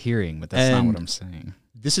what it. You're hearing, but that's not what I'm saying.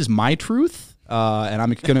 This is my truth, and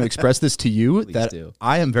I'm going to express this to you. That do.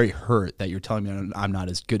 I am very hurt that you're telling me I'm not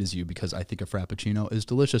as good as you because I think a Frappuccino is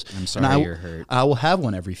delicious. I'm sorry you're hurt. I will have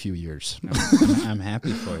one every few years. I'm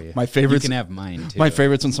happy for you. My favorites. You can have mine too. My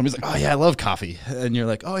favorites when somebody's like, "Oh yeah, I love coffee," and you're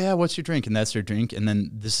like, "Oh yeah, what's your drink?" And that's their drink, and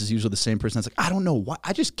then this is usually the same person that's like, "I don't know why,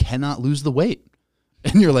 I just cannot lose the weight,"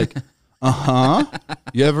 and you're like,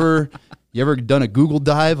 You ever done a Google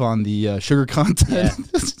dive on the sugar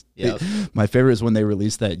content? Yeah. My favorite is when they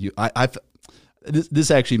released that.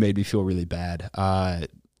 This actually made me feel really bad. I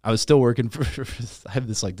was still working for. I have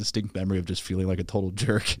this like distinct memory of just feeling like a total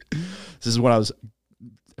jerk. This is when I was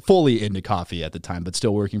fully into coffee at the time, but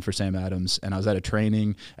still working for Sam Adams, and I was at a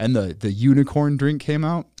training, and the unicorn drink came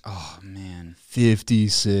out. Oh man,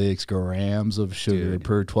 56 grams of sugar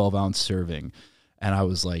per 12-ounce serving, and I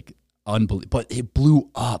was like, unbelievable. But it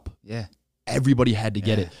blew up. Yeah. Everybody had to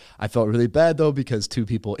get it. I felt really bad, though, because 2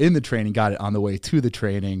 people in the training got it on the way to the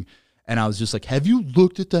training. And I was just like, have you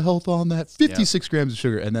looked at the health on that? 56 grams of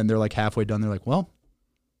sugar. And then they're like halfway done. They're like, well,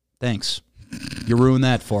 thanks. You ruined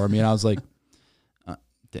that for me. And I was like,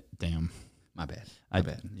 damn. My bad.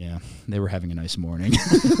 Yeah, they were having a nice morning.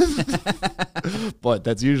 But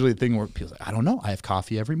that's usually the thing where people like, I don't know. I have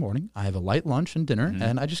coffee every morning. I have a light lunch and dinner,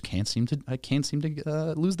 and I just can't seem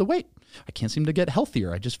to lose the weight. I can't seem to get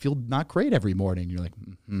healthier. I just feel not great every morning. You're like,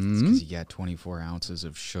 It's because you got 24 ounces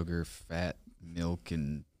of sugar, fat, milk,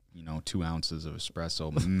 and 2 ounces of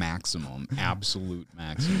espresso maximum, absolute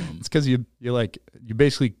maximum. It's because you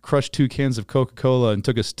basically crushed 2 cans of Coca-Cola and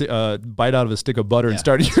took a bite out of a stick of butter and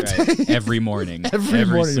started your day every morning,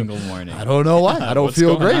 every single morning. I don't know why. I don't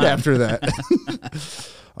feel great after that.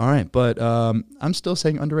 All right, but I'm still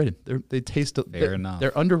saying underrated. They taste fair enough.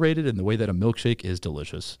 They're underrated in the way that a milkshake is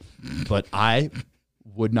delicious. But I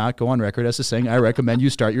would not go on record as to saying I recommend you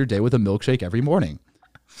start your day with a milkshake every morning.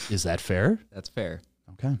 Is that fair? That's fair.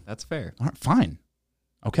 Okay. That's fair. All right, fine.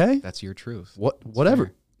 Okay. That's your truth. Whatever.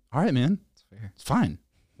 Fair. All right, man. It's fair. It's fine.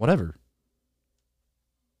 Whatever.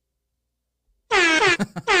 No,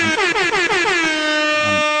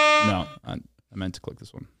 I meant to click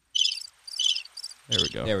this one. There we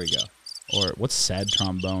go. There we go. Or what's sad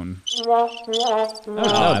trombone? I like that one.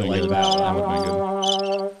 That would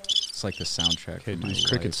be good. It's like the soundtrack. Okay, for do my these life.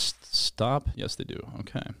 crickets stop? Yes, they do.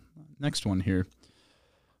 Okay. Next one here.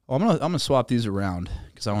 Oh, I'm gonna swap these around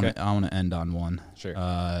because I want to end on one. Sure.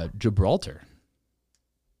 Gibraltar.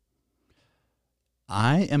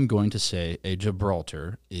 I am going to say a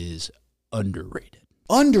Gibraltar is underrated.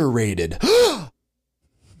 Underrated.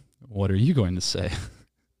 What are you going to say?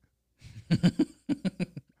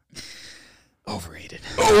 Overrated.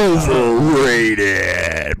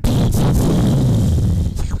 Overrated.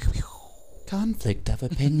 Conflict of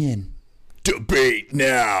opinion. Debate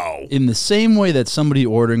now. In the same way that somebody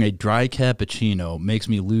ordering a dry cappuccino makes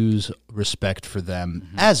me lose respect for them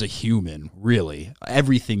as a human, really.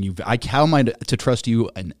 Everything how am I to trust you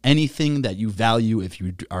in anything that you value if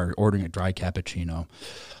you are ordering a dry cappuccino?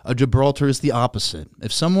 A Gibraltar is the opposite.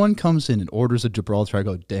 If someone comes in and orders a Gibraltar, I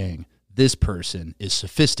go, dang, this person is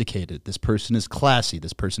sophisticated. This person is classy.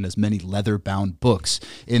 This person has many leather-bound books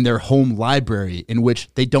in their home library in which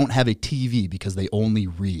they don't have a TV because they only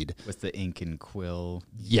read. With the ink and quill.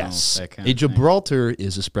 Yes. That kind A of thing. Gibraltar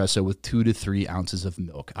is espresso with 2 to 3 ounces of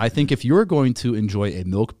milk. I think if you're going to enjoy a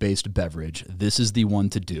milk-based beverage, this is the one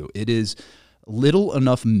to do. It is little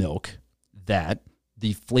enough milk that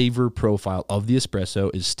the flavor profile of the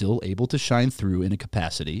espresso is still able to shine through in a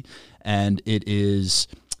capacity, and it is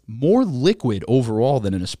more liquid overall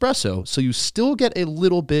than an espresso, so you still get a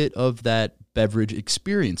little bit of that beverage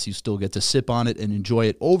experience. You still get to sip on it and enjoy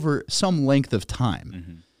it over some length of time.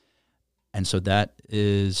 Mm-hmm. And so that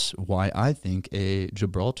is why I think a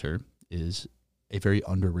Gibraltar is a very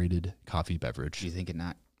underrated coffee beverage. Do you think it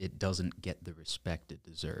doesn't get the respect it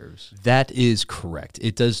deserves? That is correct.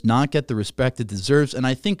 It does not get the respect it deserves, and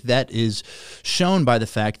I think that is shown by the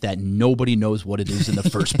fact that nobody knows what it is in the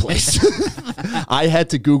first place. I had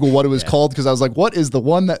to Google what it was called because I was like, what is the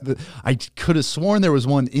one that I could have sworn there was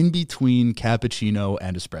one in between cappuccino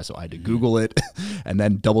and espresso. I had to Google it and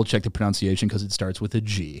then double check the pronunciation because it starts with a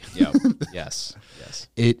G. Yep. Yes.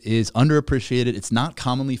 It is underappreciated. It's not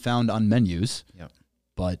commonly found on menus,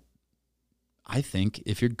 but I think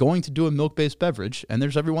if you're going to do a milk-based beverage, and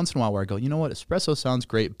there's every once in a while where I go, you know what, espresso sounds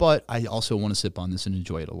great, but I also want to sip on this and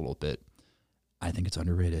enjoy it a little bit. I think it's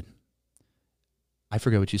underrated. I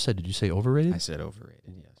forget what you said. Did you say overrated? I said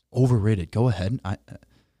overrated, yes. Overrated. Go ahead. I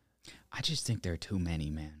just think there are too many,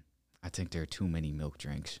 man. I think there are too many milk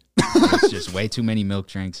drinks. There's just way too many milk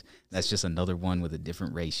drinks. That's just another one with a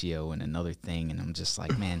different ratio and another thing, and I'm just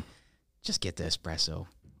like, man, just get the espresso.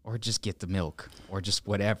 Or just get the milk, or just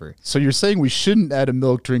whatever. So you're saying we shouldn't add a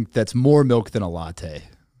milk drink that's more milk than a latte?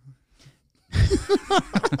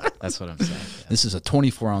 That's what I'm saying. Yeah. This is a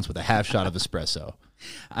 24-ounce with a half shot of espresso.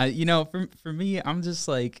 For me, I'm just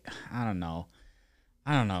like, I don't know.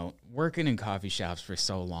 Working in coffee shops for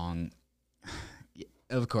so long,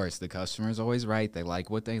 of course, the customer's always right. They like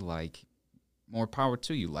what they like. More power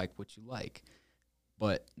to you. Like what you like.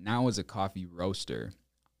 But now as a coffee roaster,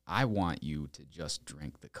 I want you to just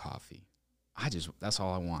drink the coffee. That's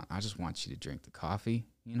all I want. I just want you to drink the coffee,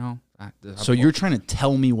 you know? So you're trying to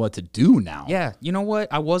tell me what to do now? Yeah. You know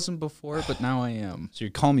what? I wasn't before, but now I am. So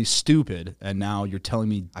you're calling me stupid, and now you're telling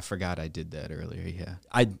me... I forgot I did that earlier, yeah.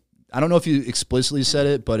 I don't know if you explicitly said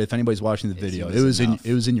it, but if anybody's watching the video, it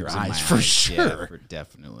was in your eyes for sure. Yeah,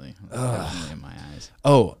 definitely. Definitely in my eyes.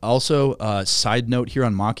 Oh, also, side note here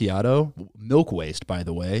on macchiato, milk waste, by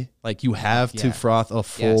the way. Like, you have to froth a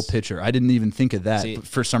full pitcher. I didn't even think of that, but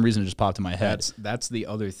for some reason it just popped in my head. That's the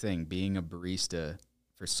other thing. Being a barista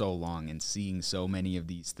for so long and seeing so many of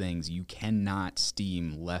these things, you cannot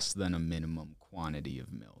steam less than a minimum quantity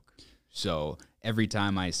of milk. So every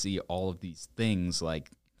time I see all of these things like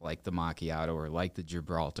the macchiato or like the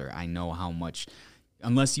Gibraltar, I know how much,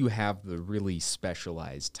 unless you have the really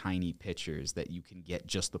specialized tiny pitchers that you can get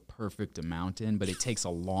just the perfect amount in, but it takes a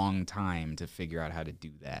long time to figure out how to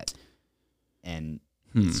do that. And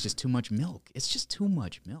it's just too much milk. It's just too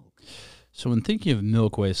much milk. So when thinking of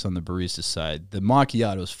milk waste on the barista side, the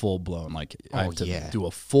macchiato is full blown. Like, I have to do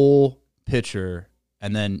a full pitcher,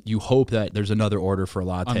 and then you hope that there's another order for a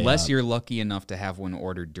latte. Unless you're lucky enough to have one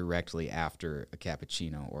ordered directly after a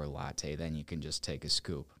cappuccino or a latte, then you can just take a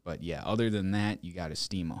scoop. But yeah, other than that, you got to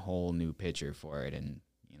steam a whole new pitcher for it. And,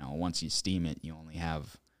 you know, once you steam it, you only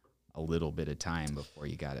have a little bit of time before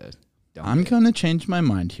you got to dump it. I'm going to change my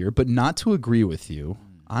mind here, but not to agree with you.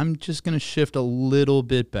 I'm just going to shift a little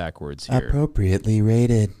bit backwards here. Appropriately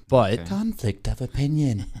rated. But conflict of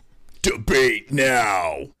opinion. Debate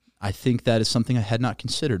now. I think that is something I had not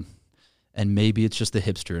considered. And maybe it's just the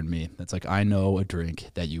hipster in me. That's like, I know a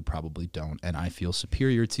drink that you probably don't, and I feel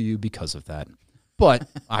superior to you because of that. But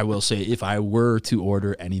I will say, if I were to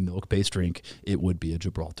order any milk-based drink, it would be a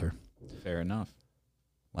Gibraltar. Fair enough.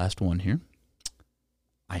 Last one here.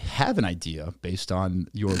 I have an idea based on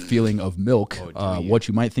your feeling of milk, what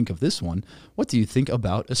you might think of this one. What do you think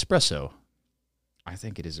about espresso? I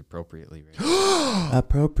think it is appropriately rated.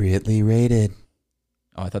 Appropriately rated.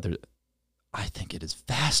 Oh, I think it is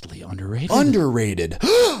vastly underrated. Underrated.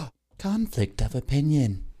 Conflict of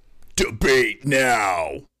opinion. Debate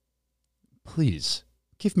now. Please,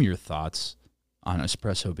 give me your thoughts on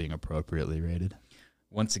espresso being appropriately rated.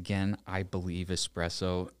 Once again, I believe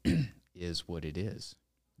espresso is what it is.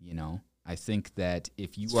 You know, I think that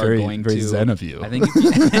if you are going very to, zen of you. I think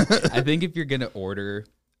if you're going to order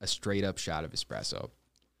a straight up shot of espresso,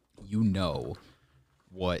 you know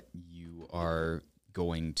what you are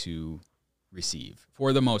going to receive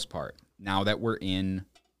for the most part. Now that we're in,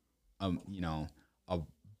 a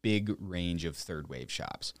big range of third wave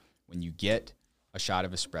shops, when you get a shot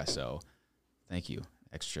of espresso, thank you,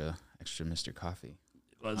 extra Mr. Coffee.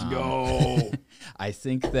 Let's go. I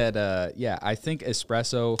think that, I think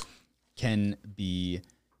espresso can be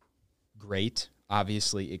great.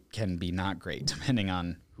 Obviously, it can be not great, depending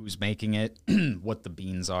on who's making it, what the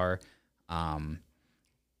beans are.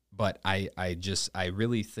 But I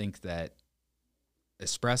really think that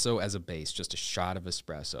espresso as a base, just a shot of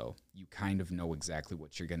espresso, you kind of know exactly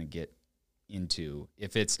what you're going to get into.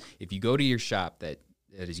 If you go to your shop that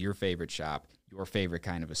is your favorite shop, your favorite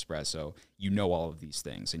kind of espresso, you know all of these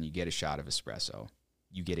things, and you get a shot of espresso,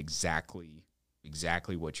 you get exactly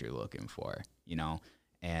what you're looking for, you know?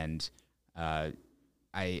 And I'm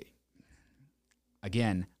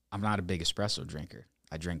not a big espresso drinker.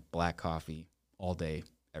 I drink black coffee all day,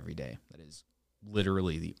 every day. That is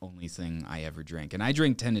literally the only thing I ever drink. And I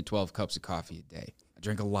drink 10 to 12 cups of coffee a day. I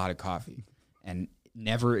drink a lot of coffee. And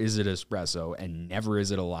never is it espresso, and never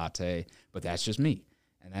is it a latte, but that's just me.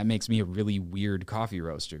 And that makes me a really weird coffee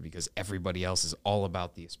roaster, because everybody else is all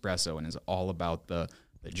about the espresso and is all about the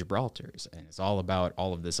Gibraltars, and it's all about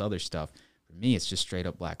all of this other stuff. For me, it's just straight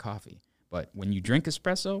up black coffee. But when you drink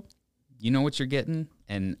espresso, you know what you're getting,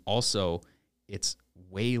 and also it's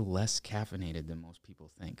way less caffeinated than most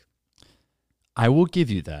people think. I will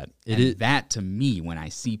give you that. That, to me, when I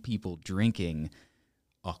see people drinking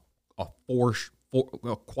a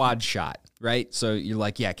quad shot, right? So you're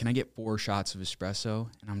like, yeah, can I get 4 shots of espresso?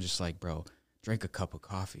 And I'm just like, bro, drink a cup of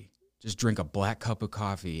coffee. Just drink a black cup of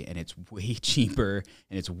coffee, and it's way cheaper,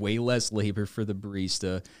 and it's way less labor for the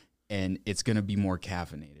barista, and it's going to be more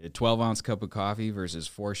caffeinated. A 12-ounce cup of coffee versus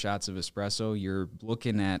 4 shots of espresso, you're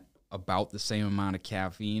looking at about the same amount of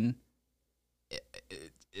caffeine.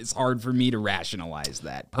 It's hard for me to rationalize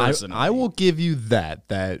that personally. I will give you that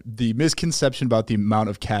the misconception about the amount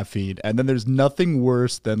of caffeine, and then there's nothing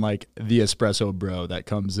worse than like the espresso bro that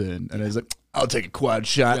comes in and is like, I'll take a quad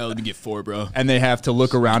shot. Yeah, let me get 4, bro. And they have to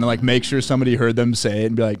look around and like make sure somebody heard them say it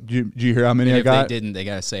and be like, "Did you hear how many And I got?" If they didn't, they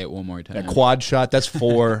gotta say it one more time. A quad shot, that's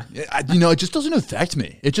 4. It just doesn't affect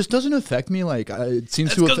me. It just doesn't affect me like it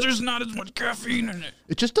seems to. Because there's not as much caffeine in it.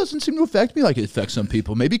 It just doesn't seem to affect me like it affects some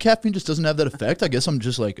people. Maybe caffeine just doesn't have that effect. I guess I'm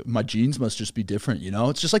just like, my genes must just be different, you know?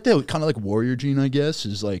 It's just like the kind of like warrior gene, I guess,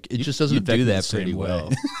 is like it just doesn't affect me that pretty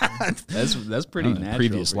well. That's pretty natural.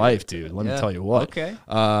 Previous life, dude. Let me tell you what. Okay.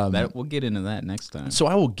 We'll get into that next time. So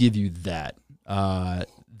I will give you that.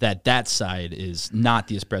 That side is not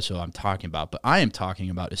the espresso I'm talking about, but I am talking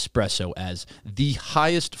about espresso as the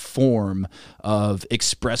highest form of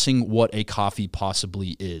expressing what a coffee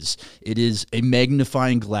possibly is. It is a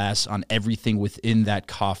magnifying glass on everything within that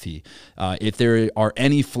coffee. If there are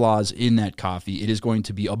any flaws in that coffee, it is going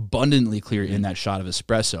to be abundantly clear in that shot of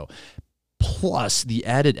espresso. Plus the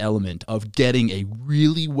added element of getting a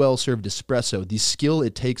really well-served espresso, the skill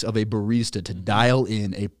it takes of a barista to dial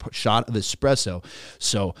in a shot of espresso.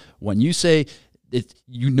 So when you say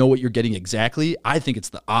you know what you're getting exactly, I think it's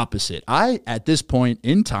the opposite. At this point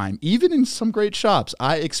in time, even in some great shops,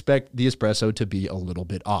 I expect the espresso to be a little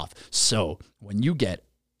bit off. So when you get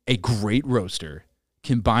a great roaster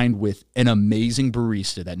combined with an amazing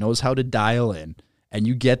barista that knows how to dial in, and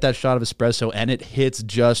you get that shot of espresso, and it hits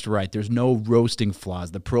just right. There's no roasting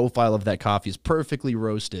flaws. The profile of that coffee is perfectly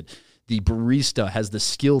roasted. The barista has the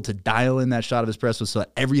skill to dial in that shot of espresso so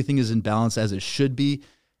that everything is in balance as it should be.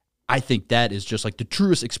 I think that is just like the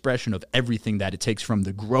truest expression of everything that it takes from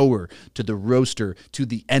the grower to the roaster to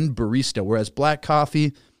the end barista. Whereas black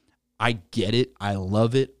coffee, I get it. I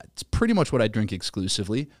love it. It's pretty much what I drink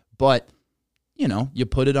exclusively. But, you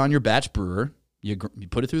put it on your batch brewer. You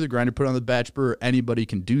put it through the grinder, put it on the batch brewer. Anybody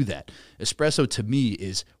can do that. Espresso, to me,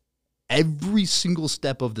 is every single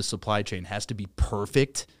step of the supply chain has to be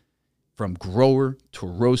perfect, from grower to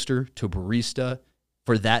roaster to barista.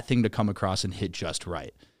 for that thing to come across and hit just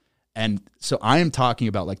right. And so I am talking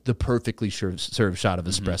about like the perfectly served shot of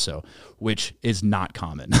espresso, which is not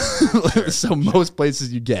common. So most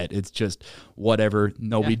places you get, it's just whatever,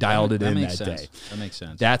 nobody dialed it in that day. That makes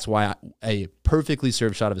sense. That's why a perfectly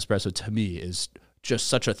served shot of espresso to me is just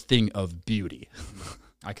such a thing of beauty.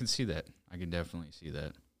 I can see that. I can definitely see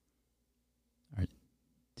that. All right.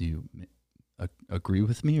 Do you agree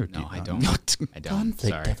with me or do No, you I not? don't. I don't.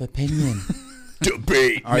 Conflict Sorry. of opinion.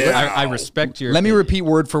 Debate All right, now. I respect your. Let me opinion. repeat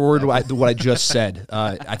word for word what I just said.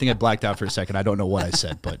 I think I blacked out for a second. I don't know what I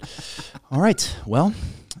said, but all right. Well,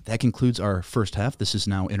 that concludes our first half. This is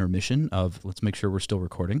now intermission of, let's make sure we're still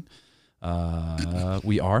recording.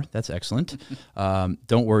 We are. That's excellent.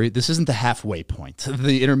 Don't worry. This isn't the halfway point.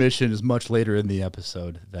 The intermission is much later in the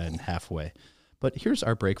episode than halfway. But here's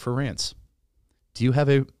our break for rants. Do you have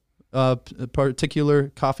a particular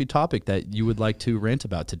coffee topic that you would like to rant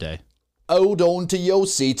about today? Hold on to your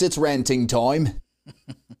seats, it's ranting time.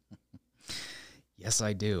 Yes,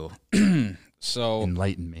 I do. So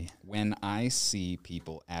Enlighten me. when I see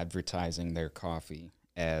people advertising their coffee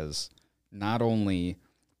as not only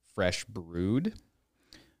fresh brewed,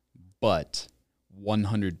 but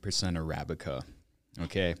 100% Arabica,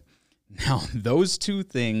 okay? Now, those two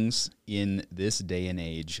things in this day and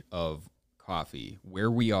age of coffee, where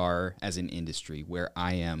we are as an industry, where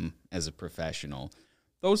I am as a professional,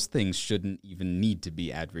 those things shouldn't even need to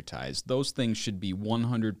be advertised. Those things should be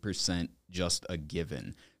 100% just a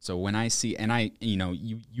given. So when I see, and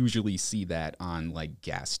you usually see that on like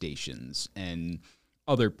gas stations and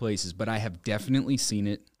other places, but I have definitely seen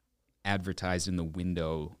it advertised in the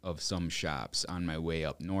window of some shops on my way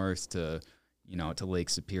up north to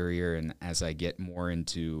Lake Superior. And as I get more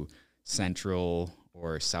into central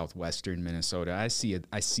or southwestern Minnesota, I see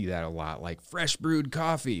that a lot, like fresh brewed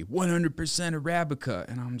coffee, 100% Arabica,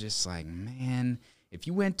 and I'm just like, man, if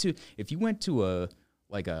you went to a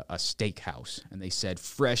steakhouse and they said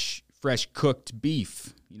fresh cooked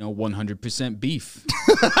beef, 100% beef,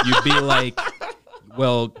 you'd be like,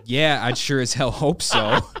 well, yeah, I'd sure as hell hope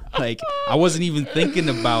so. Like, I wasn't even thinking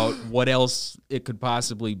about what else it could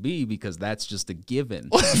possibly be because that's just a given.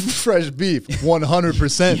 Fresh beef,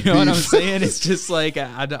 100% You know what I'm saying? It's just like,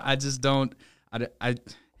 I just don't. I've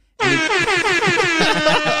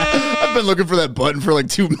been looking for that button for like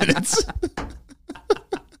 2 minutes.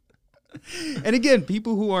 And again,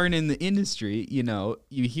 people who aren't in the industry, you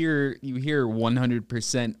hear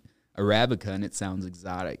 100% Arabica and it sounds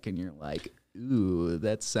exotic, and you're like, ooh,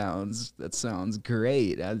 that sounds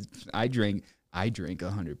great. I drink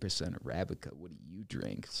 100% Arabica. What do you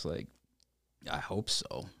drink? It's like, I hope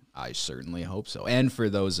so. I certainly hope so. And for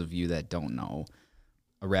those of you that don't know,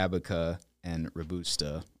 Arabica and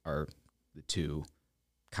Robusta are the two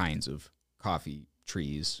kinds of coffee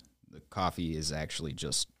trees. The coffee is actually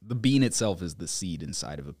just, the bean itself is the seed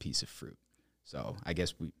inside of a piece of fruit. So I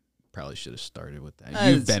guess we probably should have started with that.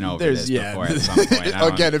 You've been over this before at some point.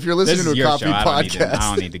 Again, if you're listening to a coffee podcast. I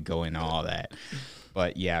don't need to go into all that.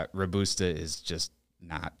 But yeah, Robusta is just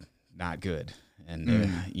not good. And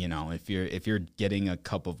if you're getting a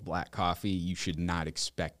cup of black coffee, you should not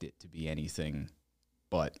expect it to be anything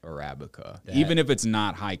but Arabica. Even if it's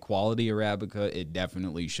not high quality Arabica, it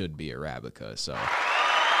definitely should be Arabica. So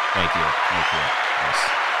thank you.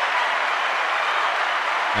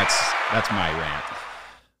 That's my rant.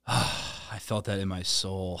 I felt that in my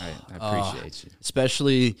soul. I appreciate you.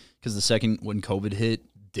 Especially because the second when COVID hit,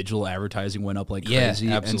 digital advertising went up like crazy.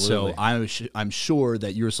 Absolutely. And so I'm sure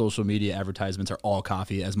that your social media advertisements are all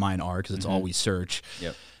coffee, as mine are, because it's all we search.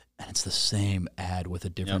 Yep. And it's the same ad with a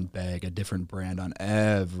different bag, a different brand on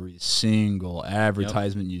every single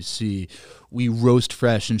advertisement you see. We roast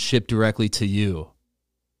fresh and ship directly to you.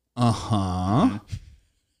 Uh-huh.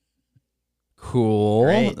 Cool.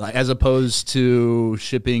 Great. Like, as opposed to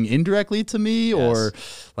shipping indirectly to me or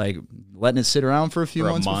like letting it sit around for a few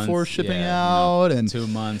months before shipping out and 2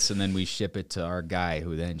 months, and then we ship it to our guy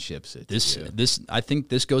who then ships it. This I think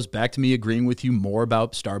this goes back to me agreeing with you more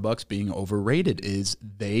about Starbucks being overrated. Is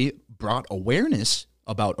they brought awareness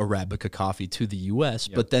about Arabica coffee to the U.S.,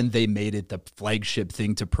 but then they made it the flagship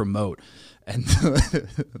thing to promote. And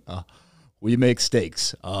we make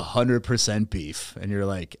steaks, 100% beef. And you're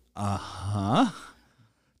like,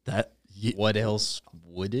 What else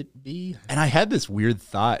would it be? And I had this weird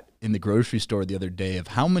thought in the grocery store the other day of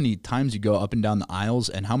how many times you go up and down the aisles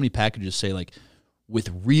and how many packages say like, with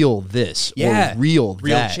real this or real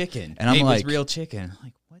that. Chicken. And I'm made like, with real chicken.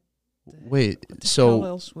 Like, what? Wait, How so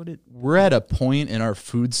else would it? we're at a point in our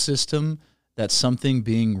food system that something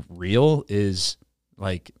being real is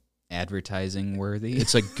like Advertising worthy.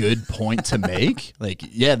 it's a good point to make. Like,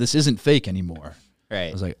 yeah, this isn't fake anymore. Right.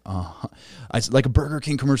 I was like, like a Burger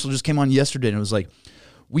King commercial just came on yesterday, and it was like,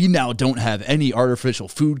 we now don't have any artificial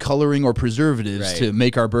food coloring or preservatives to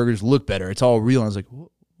make our burgers look better. It's all real. And I was like,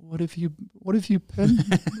 what have you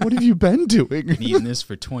been doing? Been eating this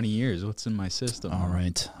for 20 years. What's in my system? All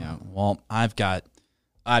right. Yeah. Well, I've got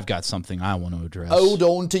something I want to address. Hold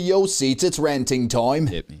on to your seats, it's ranting time.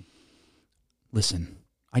 Hit me. Listen,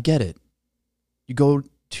 I get it. You go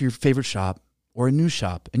to your favorite shop or a new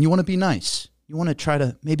shop and you want to be nice. You want to try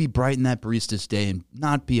to maybe brighten that barista's day and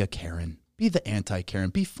not be a Karen. Be the anti-Karen.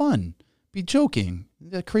 Be fun. Be joking.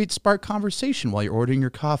 Spark conversation while you're ordering your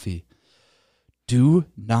coffee. Do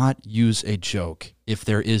not use a joke if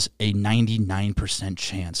there is a 99%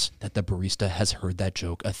 chance that the barista has heard that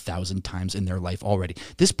joke 1,000 times in their life already.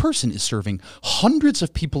 This person is serving hundreds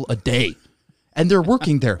of people a day, and they're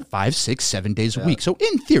working there 5, 6, 7 days a week. So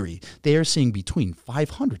in theory, they are seeing between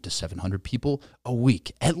 500 to 700 people a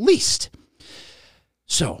week at least.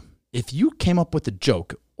 So if you came up with a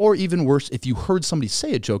joke, or even worse, if you heard somebody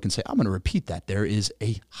say a joke and say, I'm going to repeat that, there is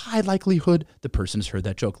a high likelihood the person has heard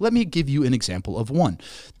that joke. Let me give you an example of one.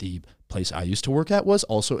 The place I used to work at was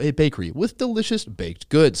also a bakery with delicious baked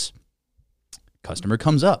goods. Customer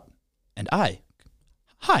comes up, and hi,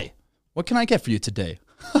 what can I get for you today?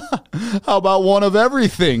 How about one of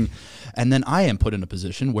everything? And then I am put in a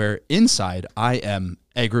position where inside I am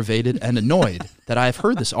aggravated and annoyed that I have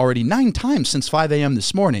heard this already 9 times since 5 a.m.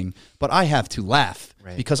 this morning, but I have to laugh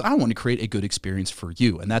because I want to create a good experience for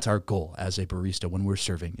you. And that's our goal as a barista when we're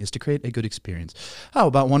serving, is to create a good experience. How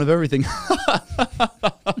about one of everything?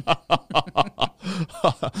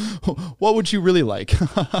 What would you really like?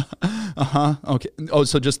 Okay. Oh,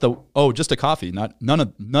 so just a coffee, none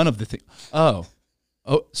of the things. Oh,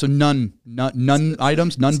 so none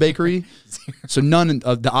items, none bakery. So none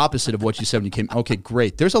of the opposite of what you said when you came. Okay,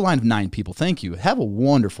 great. There's a line of 9 people. Thank you. Have a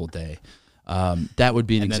wonderful day. That would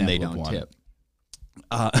be an example of one. Tip.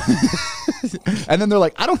 And then they're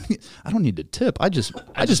like, I don't need to tip. I just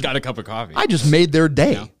got a cup of coffee. I just made their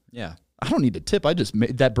day. Yeah. I don't need to tip. I just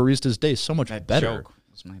made that barista's day so much better. Joke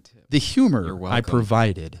was my tip. The humor I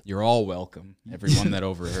provided. You're all welcome. Everyone that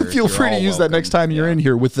overheard. Feel free to use that next time you're in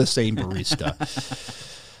here with the same barista.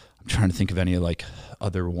 I'm trying to think of any like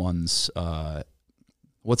other ones.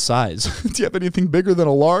 What size? Do you have anything bigger than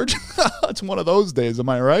a large? It's one of those days. Am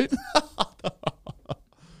I right?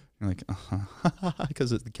 You're like,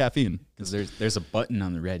 because it's the caffeine. Because there's a button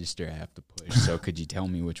on the register I have to push. So could you tell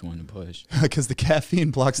me which one to push? Because the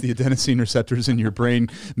caffeine blocks the adenosine receptors in your brain,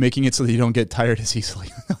 making it so that you don't get tired as easily.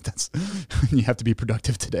 That's you have to be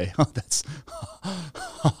productive today.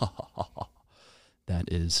 That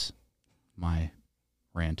is my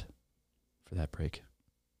rant for that break.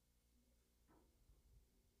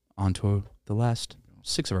 On to the last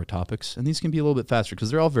 6 of our topics, and these can be a little bit faster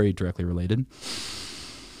because they're all very directly related.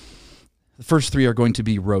 The first 3 are going to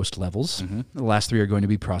be roast levels. Mm-hmm. The last 3 are going to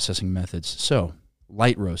be processing methods. So,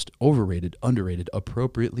 light roast, overrated, underrated,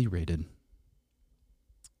 appropriately rated.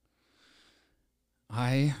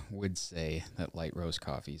 I would say that light roast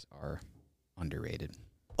coffees are underrated.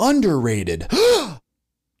 Underrated. I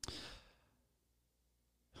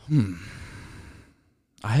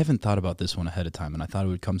haven't thought about this one ahead of time, and I thought it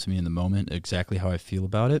would come to me in the moment exactly how I feel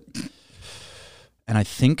about it. And I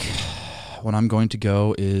think what I'm going to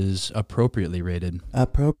go is appropriately rated.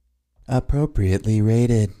 Appropriately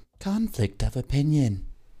rated. Conflict of opinion.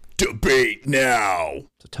 Debate now.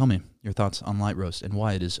 So tell me your thoughts on light roast and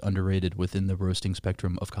why it is underrated within the roasting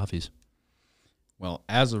spectrum of coffees. Well,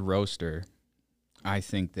 as a roaster, I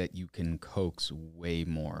think that you can coax way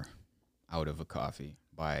more out of a coffee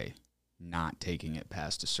by not taking it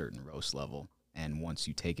past a certain roast level. And once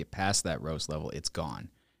you take it past that roast level, it's gone.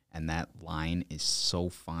 And that line is so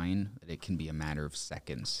fine that it can be a matter of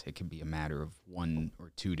seconds. It can be a matter of 1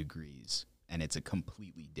 or 2 degrees, and it's a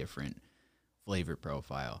completely different flavor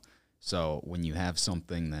profile. So when you have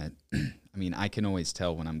something that, I mean, I can always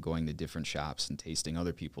tell when I'm going to different shops and tasting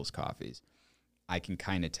other people's coffees, I can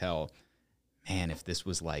kind of tell, man, if this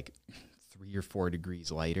was like 3 or 4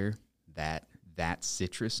 degrees lighter, that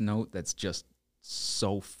citrus note that's just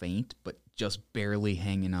so faint, but just barely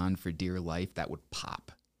hanging on for dear life, that would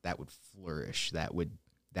pop. That would flourish. That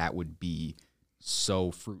would be so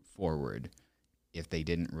fruit forward if they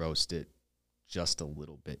didn't roast it just a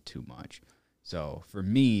little bit too much. So for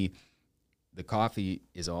me, the coffee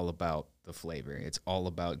is all about the flavor. It's all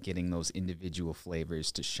about getting those individual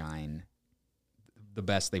flavors to shine the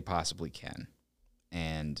best they possibly can.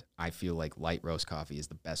 And I feel like light roast coffee is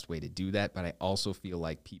the best way to do that. But I also feel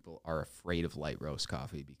like people are afraid of light roast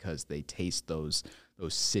coffee because they taste those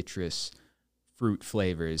citrus fruit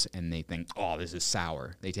flavors and they think, oh, this is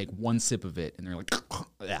sour. They take one sip of it and they're like,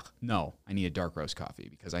 no, I need a dark roast coffee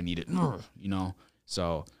because I need it, you know?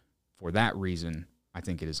 So for that reason, I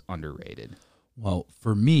think it is underrated. Well,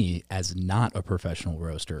 for me, as not a professional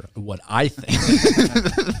roaster, what I think,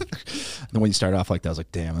 and when you start off like that, I was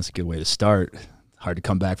like, damn, that's a good way to start. Hard to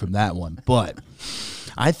come back from that one. But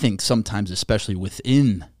I think sometimes, especially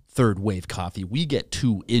within third wave coffee, we get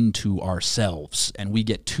too into ourselves and we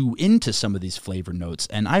get too into some of these flavor notes.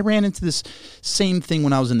 And I ran into this same thing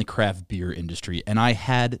when I was in the craft beer industry. And I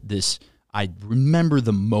had this, I remember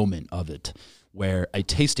the moment of it, where a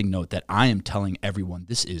tasting note that I am telling everyone,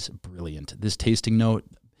 this is brilliant. This tasting note,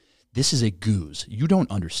 this is a goose. You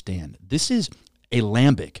don't understand. This is a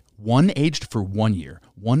lambic, one aged for 1 year,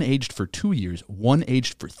 one aged for 2 years, one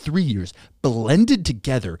aged for 3 years, blended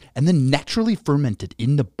together and then naturally fermented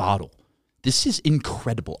in the bottle. This is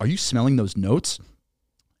incredible. Are you smelling those notes?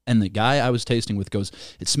 And the guy I was tasting with goes,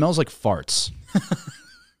 it smells like farts.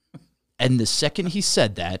 And the second he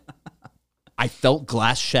said that, I felt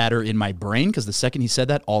glass shatter in my brain because the second he said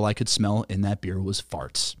that, all I could smell in that beer was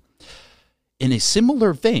farts. In a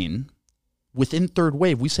similar vein, within third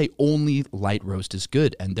wave, we say only light roast is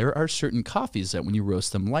good. And there are certain coffees that when you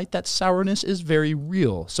roast them light, that sourness is very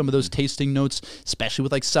real. Some of those tasting notes, especially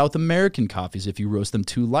with like South American coffees, if you roast them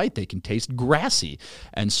too light, they can taste grassy.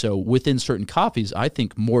 And so within certain coffees, I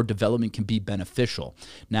think more development can be beneficial.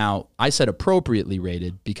 Now, I said appropriately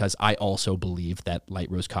rated because I also believe that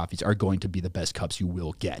light roast coffees are going to be the best cups you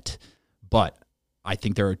will get. But I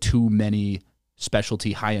think there are too many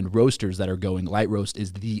specialty high-end roasters that are going light roast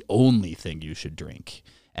is the only thing you should drink,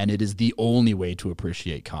 and it is the only way to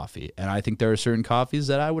appreciate coffee. And I think there are certain coffees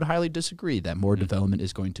that I would highly disagree that more development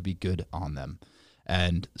is going to be good on them.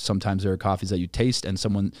 And sometimes there are coffees that you taste and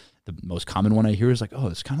the most common one I hear is like, oh,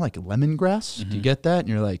 it's kind of like lemongrass. Do you get that? And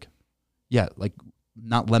you're like, yeah, like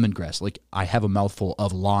not lemongrass. Like I have a mouthful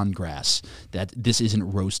of lawn grass that this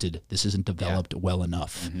isn't roasted. This isn't developed well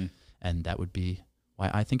enough. And that would be why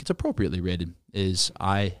I think it's appropriately rated. Is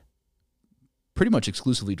I pretty much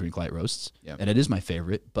exclusively drink light roasts, and it is my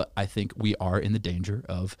favorite, but I think we are in the danger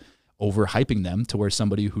of overhyping them to where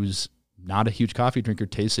somebody who's not a huge coffee drinker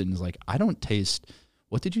tastes it and is like, I don't taste,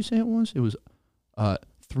 what did you say it was? It was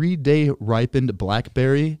 3-day ripened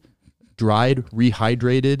blackberry, dried,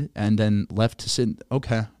 rehydrated, and then left to sit.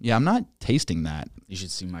 Okay, yeah, I'm not tasting that. You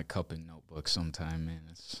should see my cup and notebook sometime, man.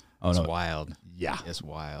 It's no. wild. Yeah. It's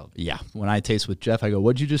wild. Yeah. When I taste with Jeff, I go,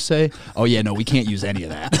 what'd you just say? Oh, yeah, no, we can't use any of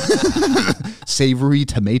that. Savory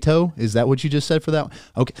tomato? Is that what you just said for that one?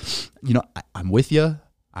 Okay. You know, I'm with you.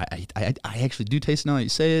 I actually do taste it now that you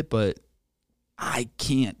say it, but I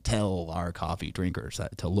can't tell our coffee drinkers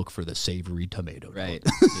to look for the savory tomato. Right.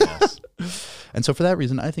 Yes. And so for that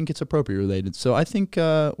reason, I think it's appropriate related. So I think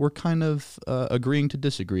we're kind of agreeing to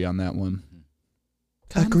disagree on that one.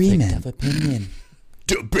 Agreement of opinion.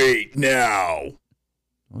 Debate now.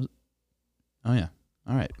 Oh, yeah.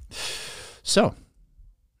 All right. So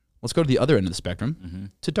let's go to the other end of the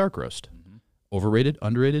spectrum, to dark roast. Overrated,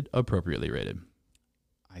 underrated, appropriately rated.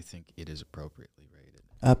 I think it is appropriately rated.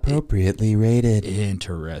 Appropriately rated.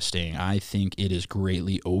 Interesting. I think it is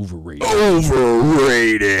greatly overrated.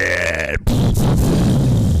 Overrated.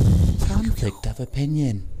 Conflict of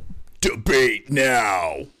opinion. Debate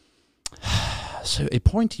now. So a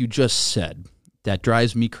point you just said that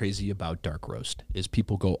drives me crazy about dark roast is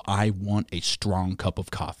people go, I want a strong cup of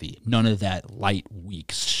coffee. None of that light,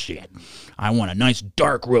 weak shit. I want a nice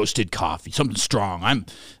dark roasted coffee, something strong.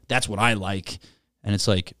 That's what I like. And it's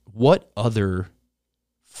like, what other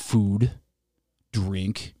food,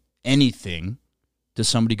 drink, anything does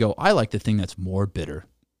somebody go, I like the thing that's more bitter.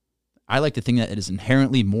 I like the thing that is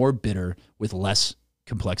inherently more bitter with less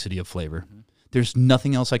complexity of flavor. There's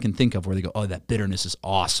nothing else I can think of where they go, oh, that bitterness is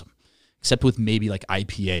awesome. Except with maybe like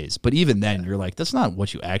IPAs. But even then, you're like, that's not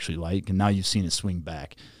what you actually like. And now you've seen it swing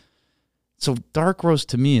back. So dark roast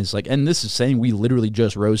to me is like, and this is saying we literally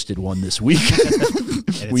just roasted one this week.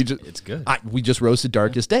 It's good. We just roasted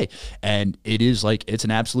Darkest Day. And it is like, it's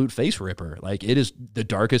an absolute face ripper. Like it is the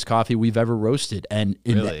darkest coffee we've ever roasted. And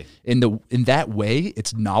in that way,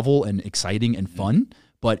 it's novel and exciting and fun.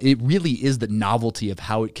 But it really is the novelty of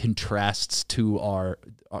how it contrasts to our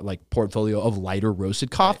like portfolio of lighter roasted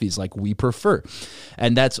coffees like we prefer.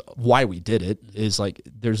 And that's why we did it, is like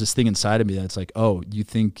there's this thing inside of me that's like, oh, you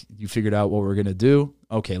think you figured out what we're going to do?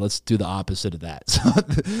 Okay, let's do the opposite of that. So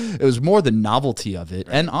it was more the novelty of it.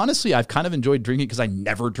 Right. And honestly, I've kind of enjoyed drinking it because I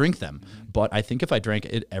never drink them. But I think if I drank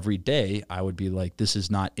it every day, I would be like, this is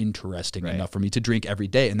not interesting enough for me to drink every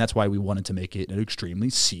day. And that's why we wanted to make it an extremely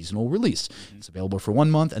seasonal release. It's available for 1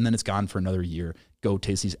 month and then it's gone for another year. go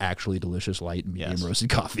taste these actually delicious light and medium Yes. roasted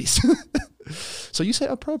coffees. So you say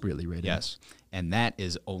appropriately rated. Yes, and that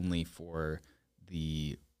is only for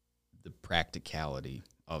the practicality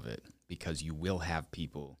of it, because you will have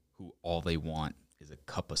people who all they want is a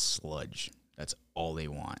cup of sludge. That's all they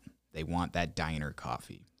want. They want that diner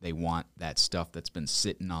coffee. They want that stuff that's been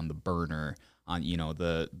sitting on the burner on,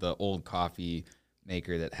 the old coffee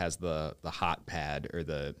maker that has the hot pad or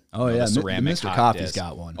the the ceramic Mr. hot Coffee's disc.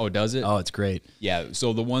 got one. Oh, does it? Oh, it's great. Yeah,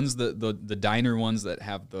 so the ones the diner ones that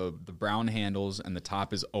have the brown handles and the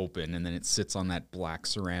top is open, and then it sits on that black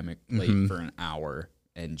ceramic plate for an hour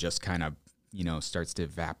and just kind of, starts to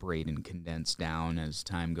evaporate and condense down as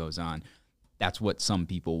time goes on. That's what some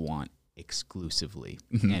people want exclusively.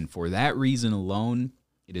 And for that reason alone,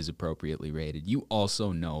 it is appropriately rated. You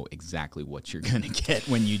also know exactly what you're going to get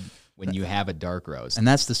when you have a dark roast. And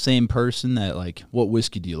that's the same person that, like, what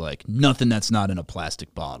whiskey do you like? Nothing that's not in a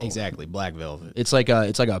plastic bottle. Exactly, Black Velvet. It's like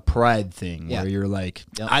a pride thing where you're like,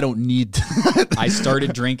 I don't need I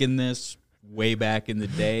started drinking this way back in the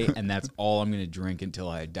day, and that's all I'm going to drink until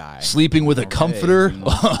I die. Sleeping with a comforter?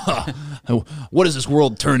 What is this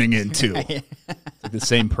world turning into? It's like the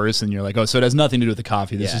same person. You're like, oh, so it has nothing to do with the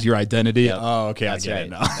coffee. This is your identity? Yep. Oh, okay, That's I get right. it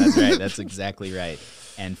now. That's right. That's exactly right.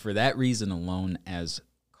 And for that reason alone, as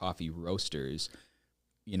coffee roasters,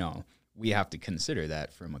 we have to consider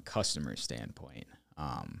that from a customer standpoint.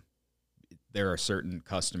 There are certain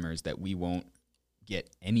customers that we won't get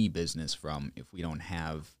any business from if we don't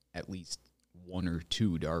have at least one or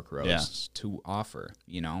two dark roasts to offer,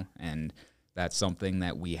 and that's something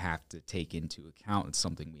that we have to take into account. It's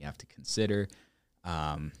something we have to consider.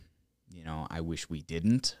 I wish we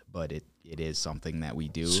didn't, but it is something that we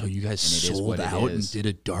do. So you guys and it is sold what it out and is. did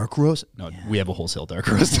a dark roast? No, we have a wholesale dark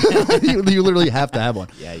roast. you literally have to have one.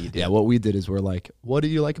 Yeah, you do. Yeah, what we did is we're like, what do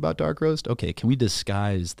you like about dark roast? Okay, can we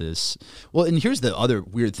disguise this? Well, and here's the other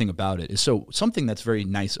weird thing about it is, so something that's very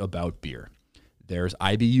nice about beer. There's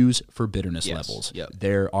IBUs for bitterness levels. Yep.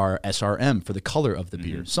 There are SRM for the color of the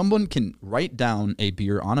beer. Someone can write down a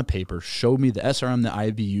beer on a paper, show me the SRM, the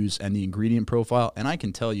IBUs, and the ingredient profile, and I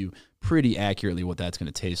can tell you pretty accurately what that's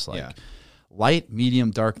going to taste like. Yeah. Light,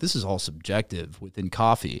 medium, dark, this is all subjective within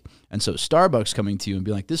coffee. And so Starbucks coming to you and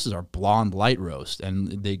being like, this is our blonde light roast,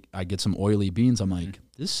 and I get some oily beans, I'm like,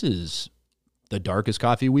 this is the darkest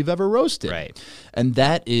coffee we've ever roasted. Right. And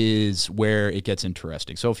that is where it gets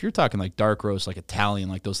interesting. So if you're talking like dark roast, like Italian,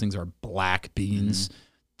 like those things are black beans,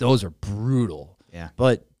 those are brutal. Yeah.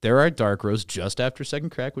 But there are dark roasts just after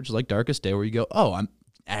second crack, which is like Darkest Day, where you go, oh, I'm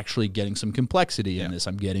actually getting some complexity in this.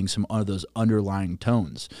 I'm getting some of those underlying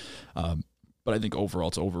tones. But I think overall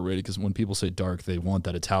it's overrated because when people say dark, they want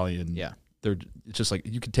that Italian. Yeah. It's just like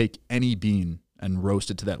you could take any bean and roast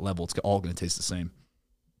it to that level. It's all going to taste the same.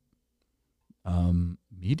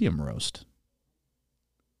 Medium roast.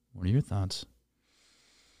 What are your thoughts?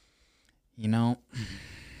 I'm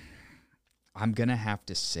going to have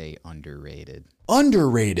to say underrated.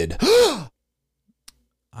 Underrated.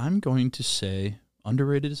 I'm going to say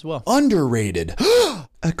underrated as well. Underrated.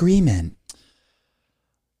 Agreement.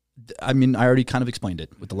 I mean, I already kind of explained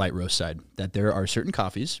it with the light roast side, that there are certain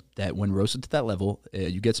coffees that when roasted to that level,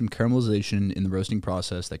 you get some caramelization in the roasting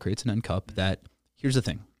process that creates an end cup that, here's the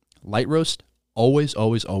thing, light roast always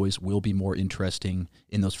will be more interesting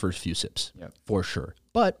in those first few sips, for sure.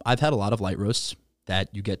 But I've had a lot of light roasts that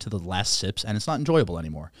you get to the last sips and it's not enjoyable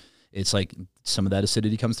anymore. It's like some of that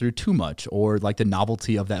acidity comes through too much, or like the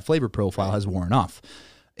novelty of that flavor profile has worn off.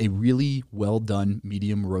 A really well done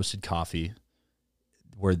medium roasted coffee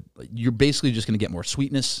where you're basically just going to get more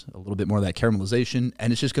sweetness, a little bit more of that caramelization,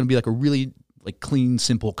 and it's just going to be like a really like clean,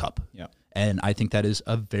 simple cup. Yeah. And I think that is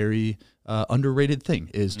a very underrated thing,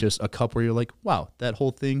 is just a cup where you're like, wow, that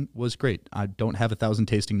whole thing was great. I don't have 1,000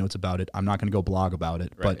 tasting notes about it. I'm not going to go blog about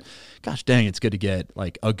it. Right. But gosh dang, it's good to get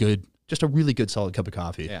like just a really good solid cup of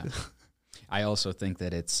coffee. Yeah. I also think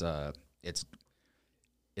that it's a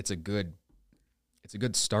good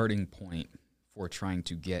starting point for trying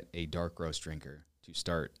to get a dark roast drinker to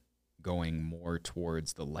start going more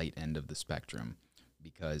towards the light end of the spectrum.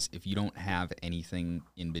 Because if you don't have anything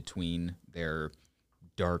in between their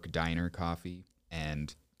dark diner coffee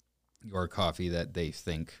and your coffee that they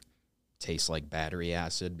think tastes like battery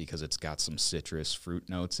acid because it's got some citrus fruit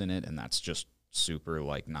notes in it, and that's just super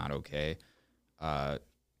like not okay,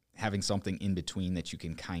 having something in between that you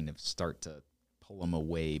can kind of start to pull them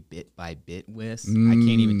away bit by bit with. I can't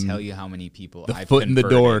even tell you how many people The I've foot in the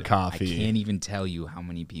door converted. coffee. I can't even tell you how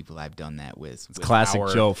many people I've done that with. It's classic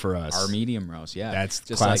Joe for us. Our medium roast, yeah. That's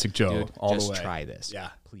just classic like, Joe dude, all the just way. try this. Yeah.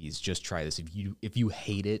 Please just try this. If you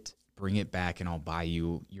hate it, bring it back and I'll buy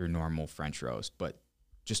you your normal French roast, but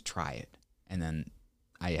just try it. And then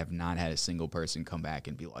I have not had a single person come back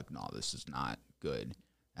and be like, no, this is not good.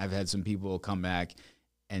 I've had some people come back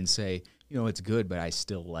and say, it's good, but I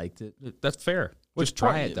still liked it. That's fair. Just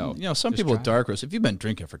try it, though. Some people with dark roast, if you've been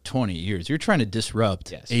drinking for 20 years, you're trying to disrupt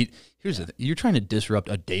Here's the thing. You're trying to disrupt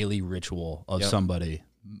a daily ritual of somebody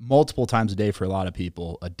multiple times a day for a lot of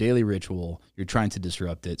people, a daily ritual. You're trying to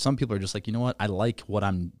disrupt it. Some people are just like, you know what? I like what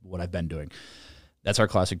I've been doing. That's our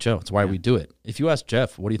Classic Joe. It's why we do it. If you ask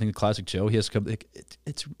Jeff, what do you think of Classic Joe? He has to come,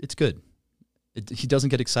 it's good. He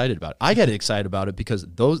doesn't get excited about it. I get excited about it because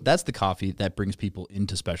that's the coffee that brings people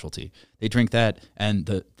into specialty. They drink that,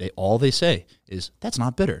 and all they say is, that's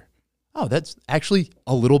not bitter. Oh, that's actually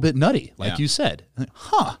a little bit nutty, like you said.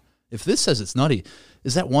 If this says it's nutty,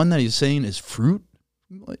 is that one that he's saying is fruit?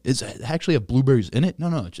 Is it actually have blueberries in it? No,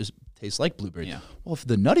 it just tastes like blueberry. Yeah. Well, if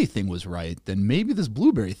the nutty thing was right, then maybe this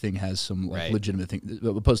blueberry thing has some legitimate thing,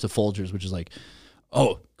 opposed to Folgers, which is like,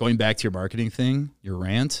 going back to your marketing thing, your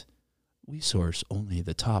rant, we source only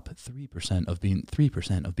the top 3% of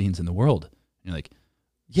beans in the world. And you're like,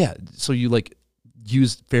 yeah, so you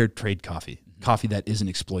use fair trade coffee, coffee that isn't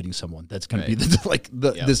exploiting someone. That's going to be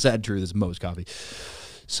the sad truth is most coffee.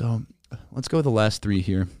 So let's go with the last three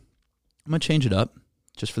here. I'm going to change it up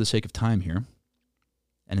just for the sake of time here.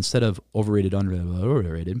 And instead of overrated,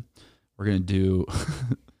 underrated, we're going to do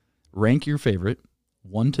rank your favorite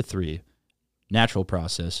 1 to 3, natural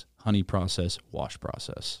process, honey process, wash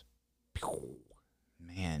process.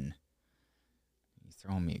 Man, you're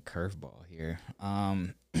throwing me a curveball here.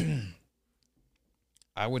 I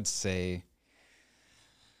would say,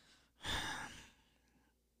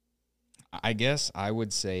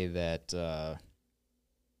 that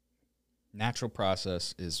natural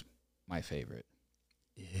process is my favorite.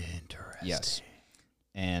 Interesting. Yes.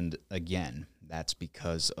 And again, that's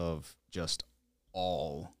because of just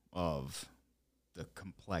all of the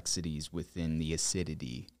complexities within the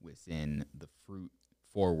acidity, within the fruit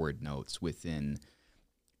forward notes,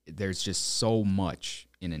 there's just so much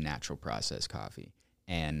in a natural process coffee.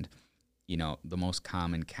 And, the most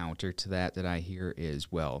common counter to that I hear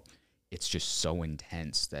is, well, it's just so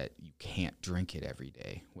intense that you can't drink it every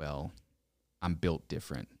day. Well, I'm built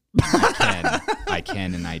different. I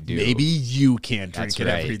can and I do. Maybe you can't drink it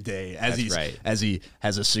every day as he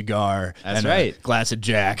has a cigar and a glass of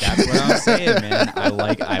Jack. That's what I'm saying, man. I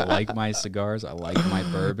like my cigars. I like my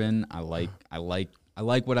bourbon. I like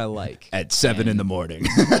what I like. At 7 in the morning.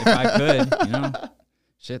 If I could,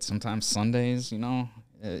 sometimes Sundays, But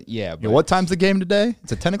what time's the game today?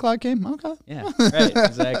 It's a 10 o'clock game? Okay. Yeah, right,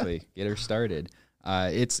 exactly. Get her started.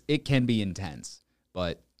 It can be intense,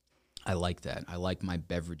 but I like that. I like my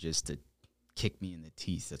beverages to kick me in the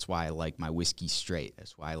teeth. That's why I like my whiskey straight.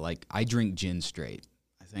 That's why I drink gin straight.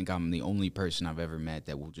 I think I'm the only person I've ever met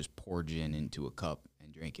that will just pour gin into a cup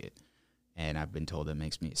and drink it. And I've been told that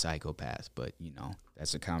makes me a psychopath, but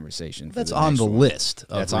that's a conversation. That's on the list.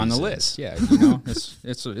 That's on the list. Yeah,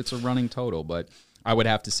 it's a running total, but I would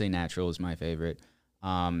have to say natural is my favorite.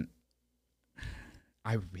 I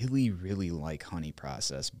really, really like honey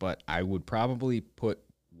process, but I would probably put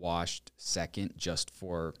washed second just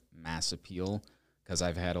for mass appeal, because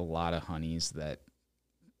I've had a lot of honeys that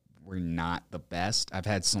were not the best. I've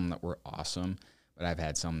had some that were awesome, but I've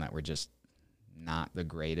had some that were just not the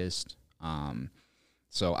greatest.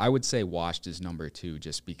 So I would say washed is number 2,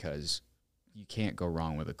 just because you can't go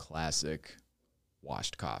wrong with a classic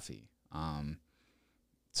washed coffee.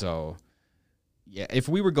 So yeah, if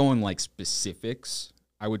we were going like specifics,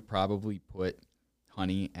 I would probably put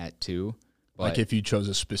honey at 2. Like if you chose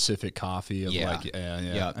a specific coffee of I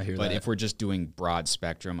hear but that. If we're just doing broad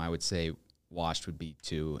spectrum, I would say washed would be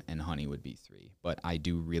 2 and honey would be 3. But I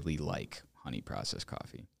do really like honey processed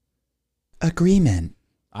coffee. Agreement.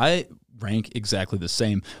 I rank exactly the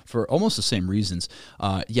same for almost the same reasons.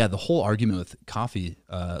 The whole argument with coffee,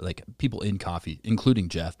 like people in coffee, including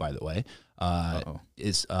Jeff, by the way,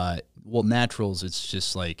 is naturals. It's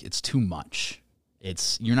just like it's too much.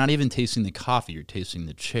 You're not even tasting the coffee; you're tasting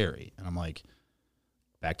the cherry, and I'm like,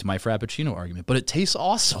 back to my Frappuccino argument, but it tastes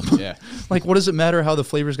awesome. Yeah. Like, what does it matter how the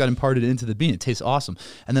flavors got imparted into the bean? It tastes awesome.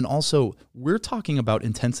 And then also, we're talking about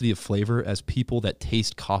intensity of flavor as people that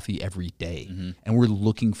taste coffee every day, and we're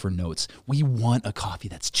looking for notes. We want a coffee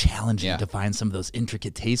that's challenging to find some of those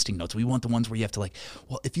intricate tasting notes. We want the ones where you have to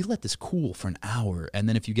if you let this cool for an hour, and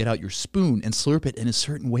then if you get out your spoon and slurp it in a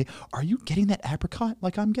certain way, are you getting that apricot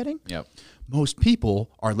like I'm getting? Yep. Most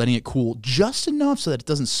people are letting it cool just enough so that it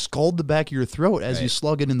doesn't scald the back of your throat as you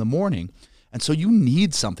slug it in the morning. And so you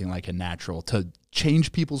need something like a natural to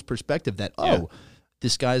change people's perspective that,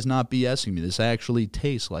 this guy's not BSing me. This actually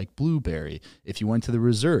tastes like blueberry. If you went to the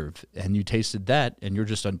Reserve and you tasted that and you're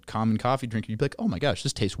just a common coffee drinker, you'd be like, oh my gosh,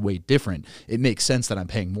 this tastes way different. It makes sense that I'm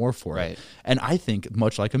paying more for it. And I think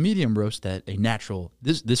much like a medium roast, that a natural,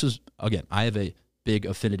 this is, again, I have a big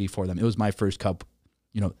affinity for them. It was my first cup,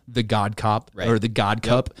 the God Cup or the God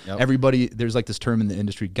Cup. Everybody, there's like this term in the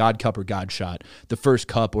industry, God Cup or God Shot. The first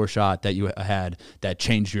cup or shot that you had that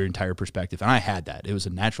changed your entire perspective. And I had that. It was a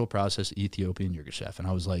natural process Ethiopian Yirgacheffe. And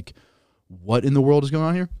I was like, what in the world is going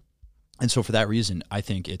on here? And so for that reason, I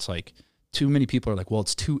think it's like too many people are like, well,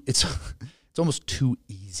 it's almost too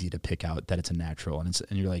easy to pick out that it's a natural. And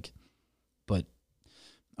you're like, but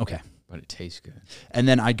okay. But it tastes good. And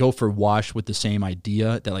then I go for wash with the same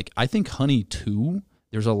idea that, like, I think honey too.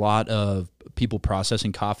 There's a lot of people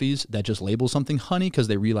processing coffees that just label something honey because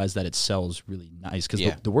they realize that it sells really nice.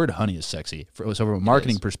 Because the word honey is sexy. So from a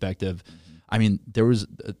marketing perspective, I mean, there was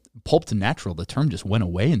pulp to natural. The term just went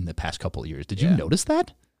away in the past couple of years. Did you notice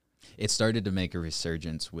that? It started to make a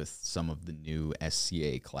resurgence with some of the new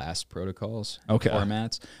SCA class protocols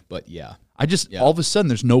formats. But I just all of a sudden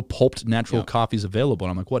there's no pulped natural coffees available.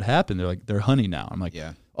 And I'm like, what happened? They're like, they're honey now. I'm like,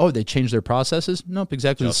 oh, they changed their processes? Nope,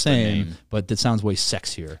 exactly just the same, but that sounds way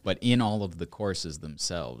sexier. But in all of the courses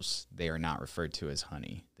themselves, they are not referred to as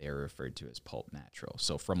honey. They are referred to as pulp natural.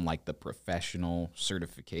 So from like the professional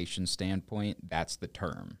certification standpoint, that's the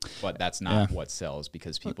term. But that's not what sells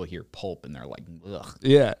because people hear pulp and they're like, ugh.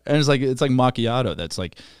 Yeah, and it's like macchiato. That's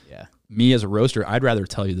like, me as a roaster, I'd rather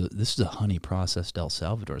tell you that this is a honey processed El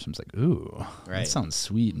Salvador. So I'm just like, ooh, that sounds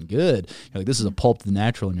sweet and good. You're like, this is a pulp to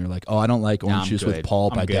natural, and you're like, oh, I don't like orange juice with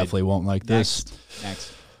pulp. I definitely won't like this.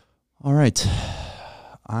 Next. All right.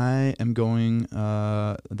 I am going,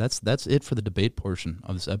 that's it for the debate portion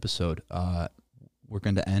of this episode. We're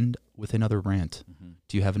going to end with another rant.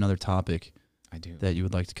 Do you have another topic? I do. That you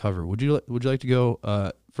would like to cover? Would you like to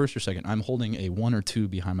go first or second? I'm holding a 1 or 2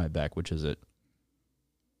 behind my back. Which is it?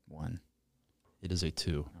 1. It is a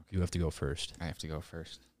 2. Okay. You have to go first. I have to go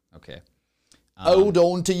first. Okay. Hold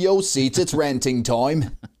on to your seats. It's ranting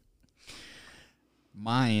time.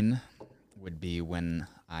 Mine would be when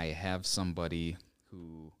I have somebody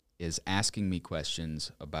who is asking me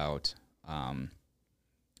questions about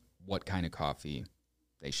what kind of coffee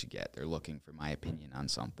they should get. They're looking for my opinion on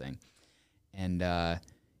something. And,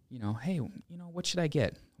 hey, what should I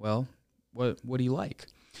get? Well, what do you like?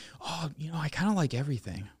 Oh, I kind of like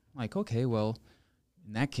everything. I'm like, okay, well,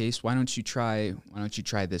 in that case, why don't you try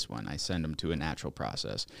this one? I send them to a natural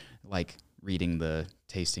process, like reading the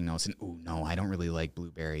tasting notes and, oh, no, I don't really like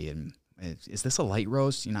blueberry. And is this a light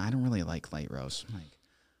roast? I don't really like light roast. I'm like,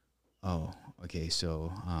 oh, okay,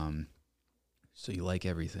 so you like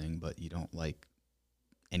everything, but you don't like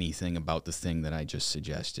anything about the thing that I just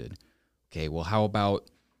suggested. Okay, well, how about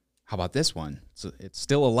this one? So it's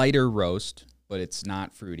still a lighter roast, but it's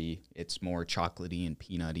not fruity. It's more chocolatey and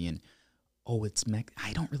peanutty. And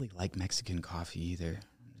I don't really like Mexican coffee either.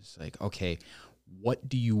 I'm just like, okay, what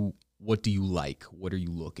do you like? What are you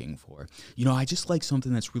looking for? I just like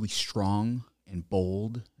something that's really strong and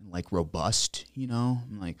bold and like robust.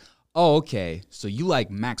 I'm like, oh, okay. So you like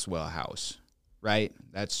Maxwell House, right?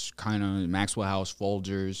 That's kind of Maxwell House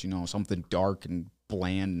Folgers. Something dark and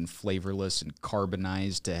bland and flavorless and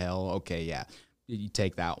carbonized to hell. Okay, yeah. You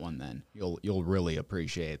take that one then. You'll really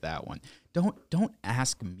appreciate that one. Don't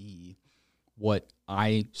ask me what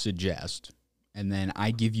I suggest and then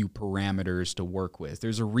I give you parameters to work with.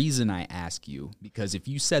 There's a reason I ask you, because if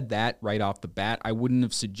you said that right off the bat, I wouldn't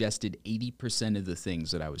have suggested 80% of the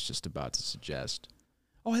things that I was just about to suggest.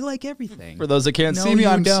 Oh, I like everything. For those that can't see me,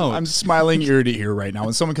 I'm smiling ear to ear right now.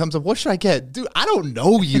 When someone comes up, what should I get? Dude, I don't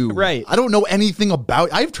know you. Right. I don't know anything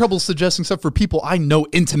about. I have trouble suggesting stuff for people I know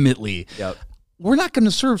intimately. Yep. We're not going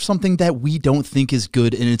to serve something that we don't think is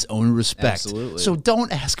good in its own respect. Absolutely. So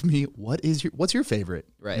don't ask me what's your favorite.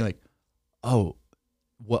 Right. You're like, oh,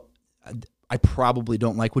 well, I probably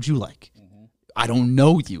don't like what you like. Mm-hmm. I don't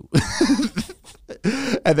know you.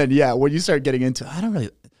 And then when you start getting into, I don't really.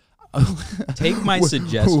 Take my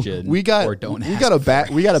suggestion. We got a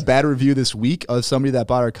bad review this week of somebody that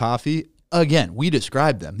bought our coffee. Again, we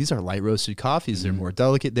described them. These are light roasted coffees. Mm-hmm. They're more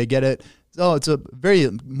delicate. They get it. Oh, it's a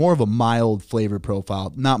more of a mild flavor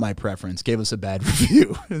profile. Not my preference. Gave us a bad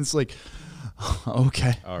review. And it's like,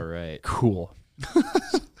 okay, all right, cool.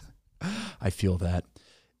 I feel that.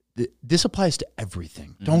 This applies to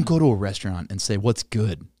everything. Mm-hmm. Don't go to a restaurant and say what's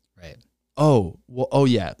good. Right. Oh, well, oh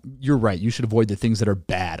yeah, you're right. You should avoid the things that are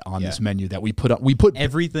bad on this menu that we put on. We put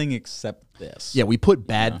everything except this. Yeah, we put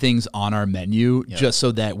bad things on our menu just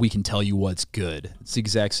so that we can tell you what's good. It's the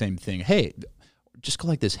exact same thing. Hey, just go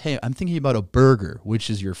like this. Hey, I'm thinking about a burger. Which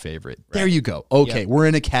is your favorite? Right. There you go. Okay, we're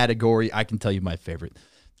in a category. I can tell you my favorite.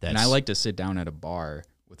 And I like to sit down at a bar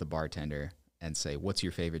with a bartender and say, what's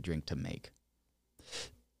your favorite drink to make?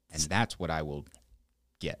 And that's what I will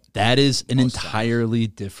get. That is an entirely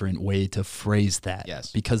different way to phrase that.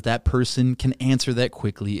 Yes. Because that person can answer that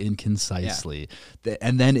quickly and concisely. Yeah.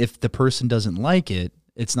 And then if the person doesn't like it,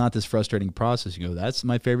 it's not this frustrating process. You go, that's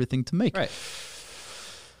my favorite thing to make. Right.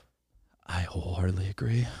 I wholeheartedly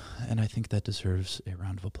agree. And I think that deserves a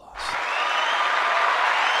round of applause.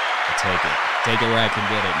 I'll take it. Take it where I can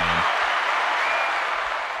get it, man.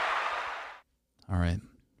 All right.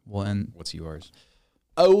 Well, and what's yours?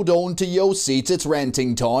 Hold on to your seats. It's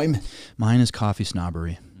ranting time. Mine is coffee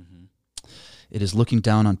snobbery. It is looking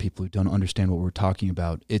down on people who don't understand what we're talking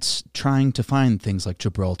about. It's trying to find things like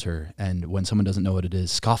Gibraltar, and when someone doesn't know what it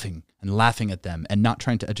is, scoffing and laughing at them and not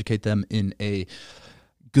trying to educate them in a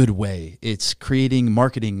good way. It's creating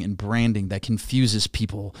marketing and branding that confuses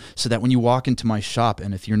people so that when you walk into my shop,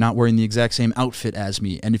 and if you're not wearing the exact same outfit as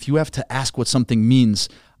me, and if you have to ask what something means,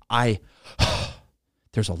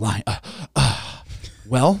 there's a line.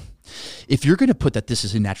 Well, if you're going to put that this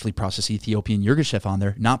is a naturally processed Ethiopian Yirgacheffe on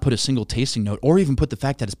there, not put a single tasting note, or even put the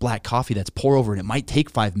fact that it's black coffee that's pour over and it might take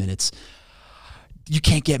 5 minutes, you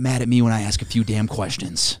can't get mad at me when I ask a few damn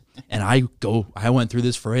questions. And I went through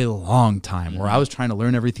this for a long time where I was trying to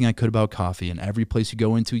learn everything I could about coffee, and every place you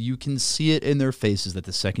go into, you can see it in their faces that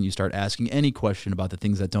the second you start asking any question about the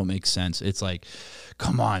things that don't make sense, it's like,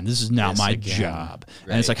 come on, this is not my job.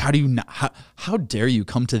 Right. And it's like, how dare you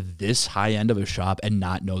come to this high end of a shop and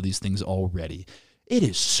not know these things already? It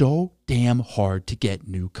is so damn hard to get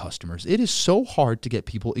new customers. It is so hard to get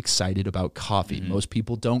people excited about coffee. Most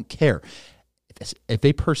people don't care. If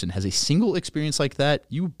a person has a single experience like that,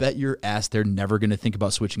 you bet your ass they're never going to think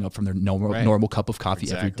about switching up from their normal cup of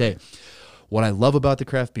coffee every day. What I love about the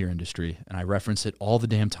craft beer industry, and I reference it all the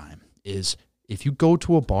damn time, is if you go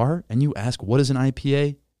to a bar and you ask, what is an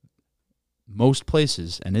IPA? Most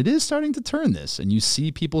places, and it is starting to turn this, and you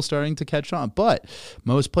see people starting to catch on, but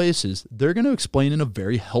most places, they're going to explain in a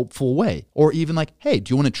very helpful way. Or even like, hey,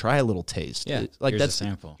 do you want to try a little taste? Yeah, like here's a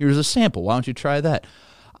sample. Here's a sample. Why don't you try that?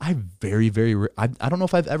 I don't know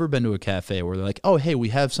if I've ever been to a cafe where they're like, oh, hey, we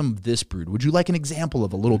have some of this brewed. Would you like an example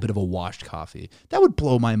of a little bit of a washed coffee? That would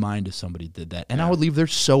blow my mind if somebody did that. And I would leave there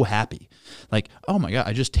so happy. Like, oh my God,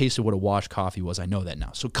 I just tasted what a washed coffee was. I know that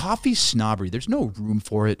now. So coffee snobbery, there's no room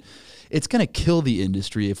for it. It's going to kill the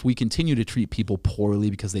industry if we continue to treat people poorly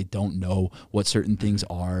because they don't know what certain things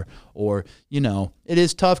are. Or, it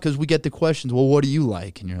is tough because we get the questions, well, what do you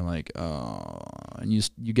like? And you're like, oh, and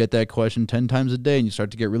you get that question 10 times a day and you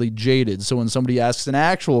start to get really jaded. So when somebody asks an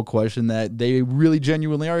actual question that they really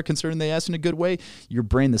genuinely are concerned, they ask in a good way, your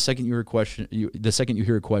brain, the second you hear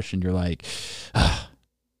a question, you're like, I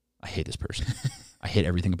hate this person. I hate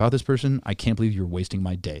everything about this person. I can't believe you're wasting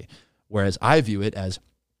my day. Whereas I view it as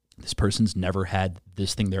this person's never had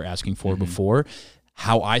this thing they're asking for before.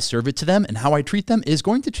 How I serve it to them and how I treat them is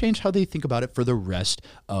going to change how they think about it for the rest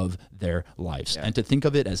of their lives. Yeah. And to think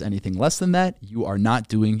of it as anything less than that, you are not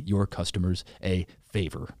doing your customers a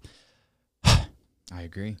favor. I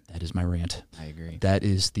agree. That is my rant. I agree. That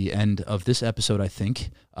is the end of this episode, I think.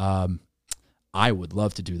 I would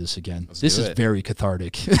love to do this again. This is very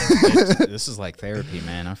cathartic. This is like therapy,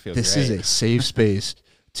 man. I feel this great. Is a safe space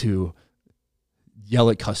to yell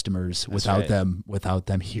at customers without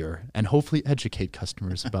them here, and hopefully educate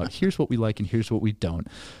customers about here's what we like and here's what we don't.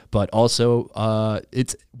 But also,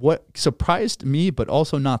 it's what surprised me, but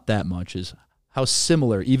also not that much, is how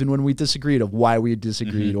similar, even when we disagreed, of why we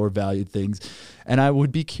disagreed or valued things. And I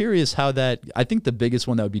would be curious how I think the biggest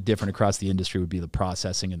one that would be different across the industry would be the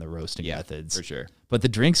processing and the roasting methods. For sure. But the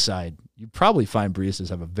drink side, you probably find baristas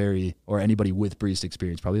have or anybody with barista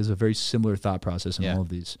experience probably has a very similar thought process in all of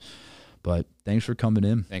these. But thanks for coming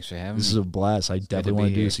in. Thanks for having me. This is a blast. I definitely want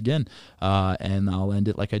to do this again. And I'll end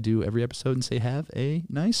it like I do every episode and say, have a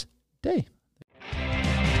nice day.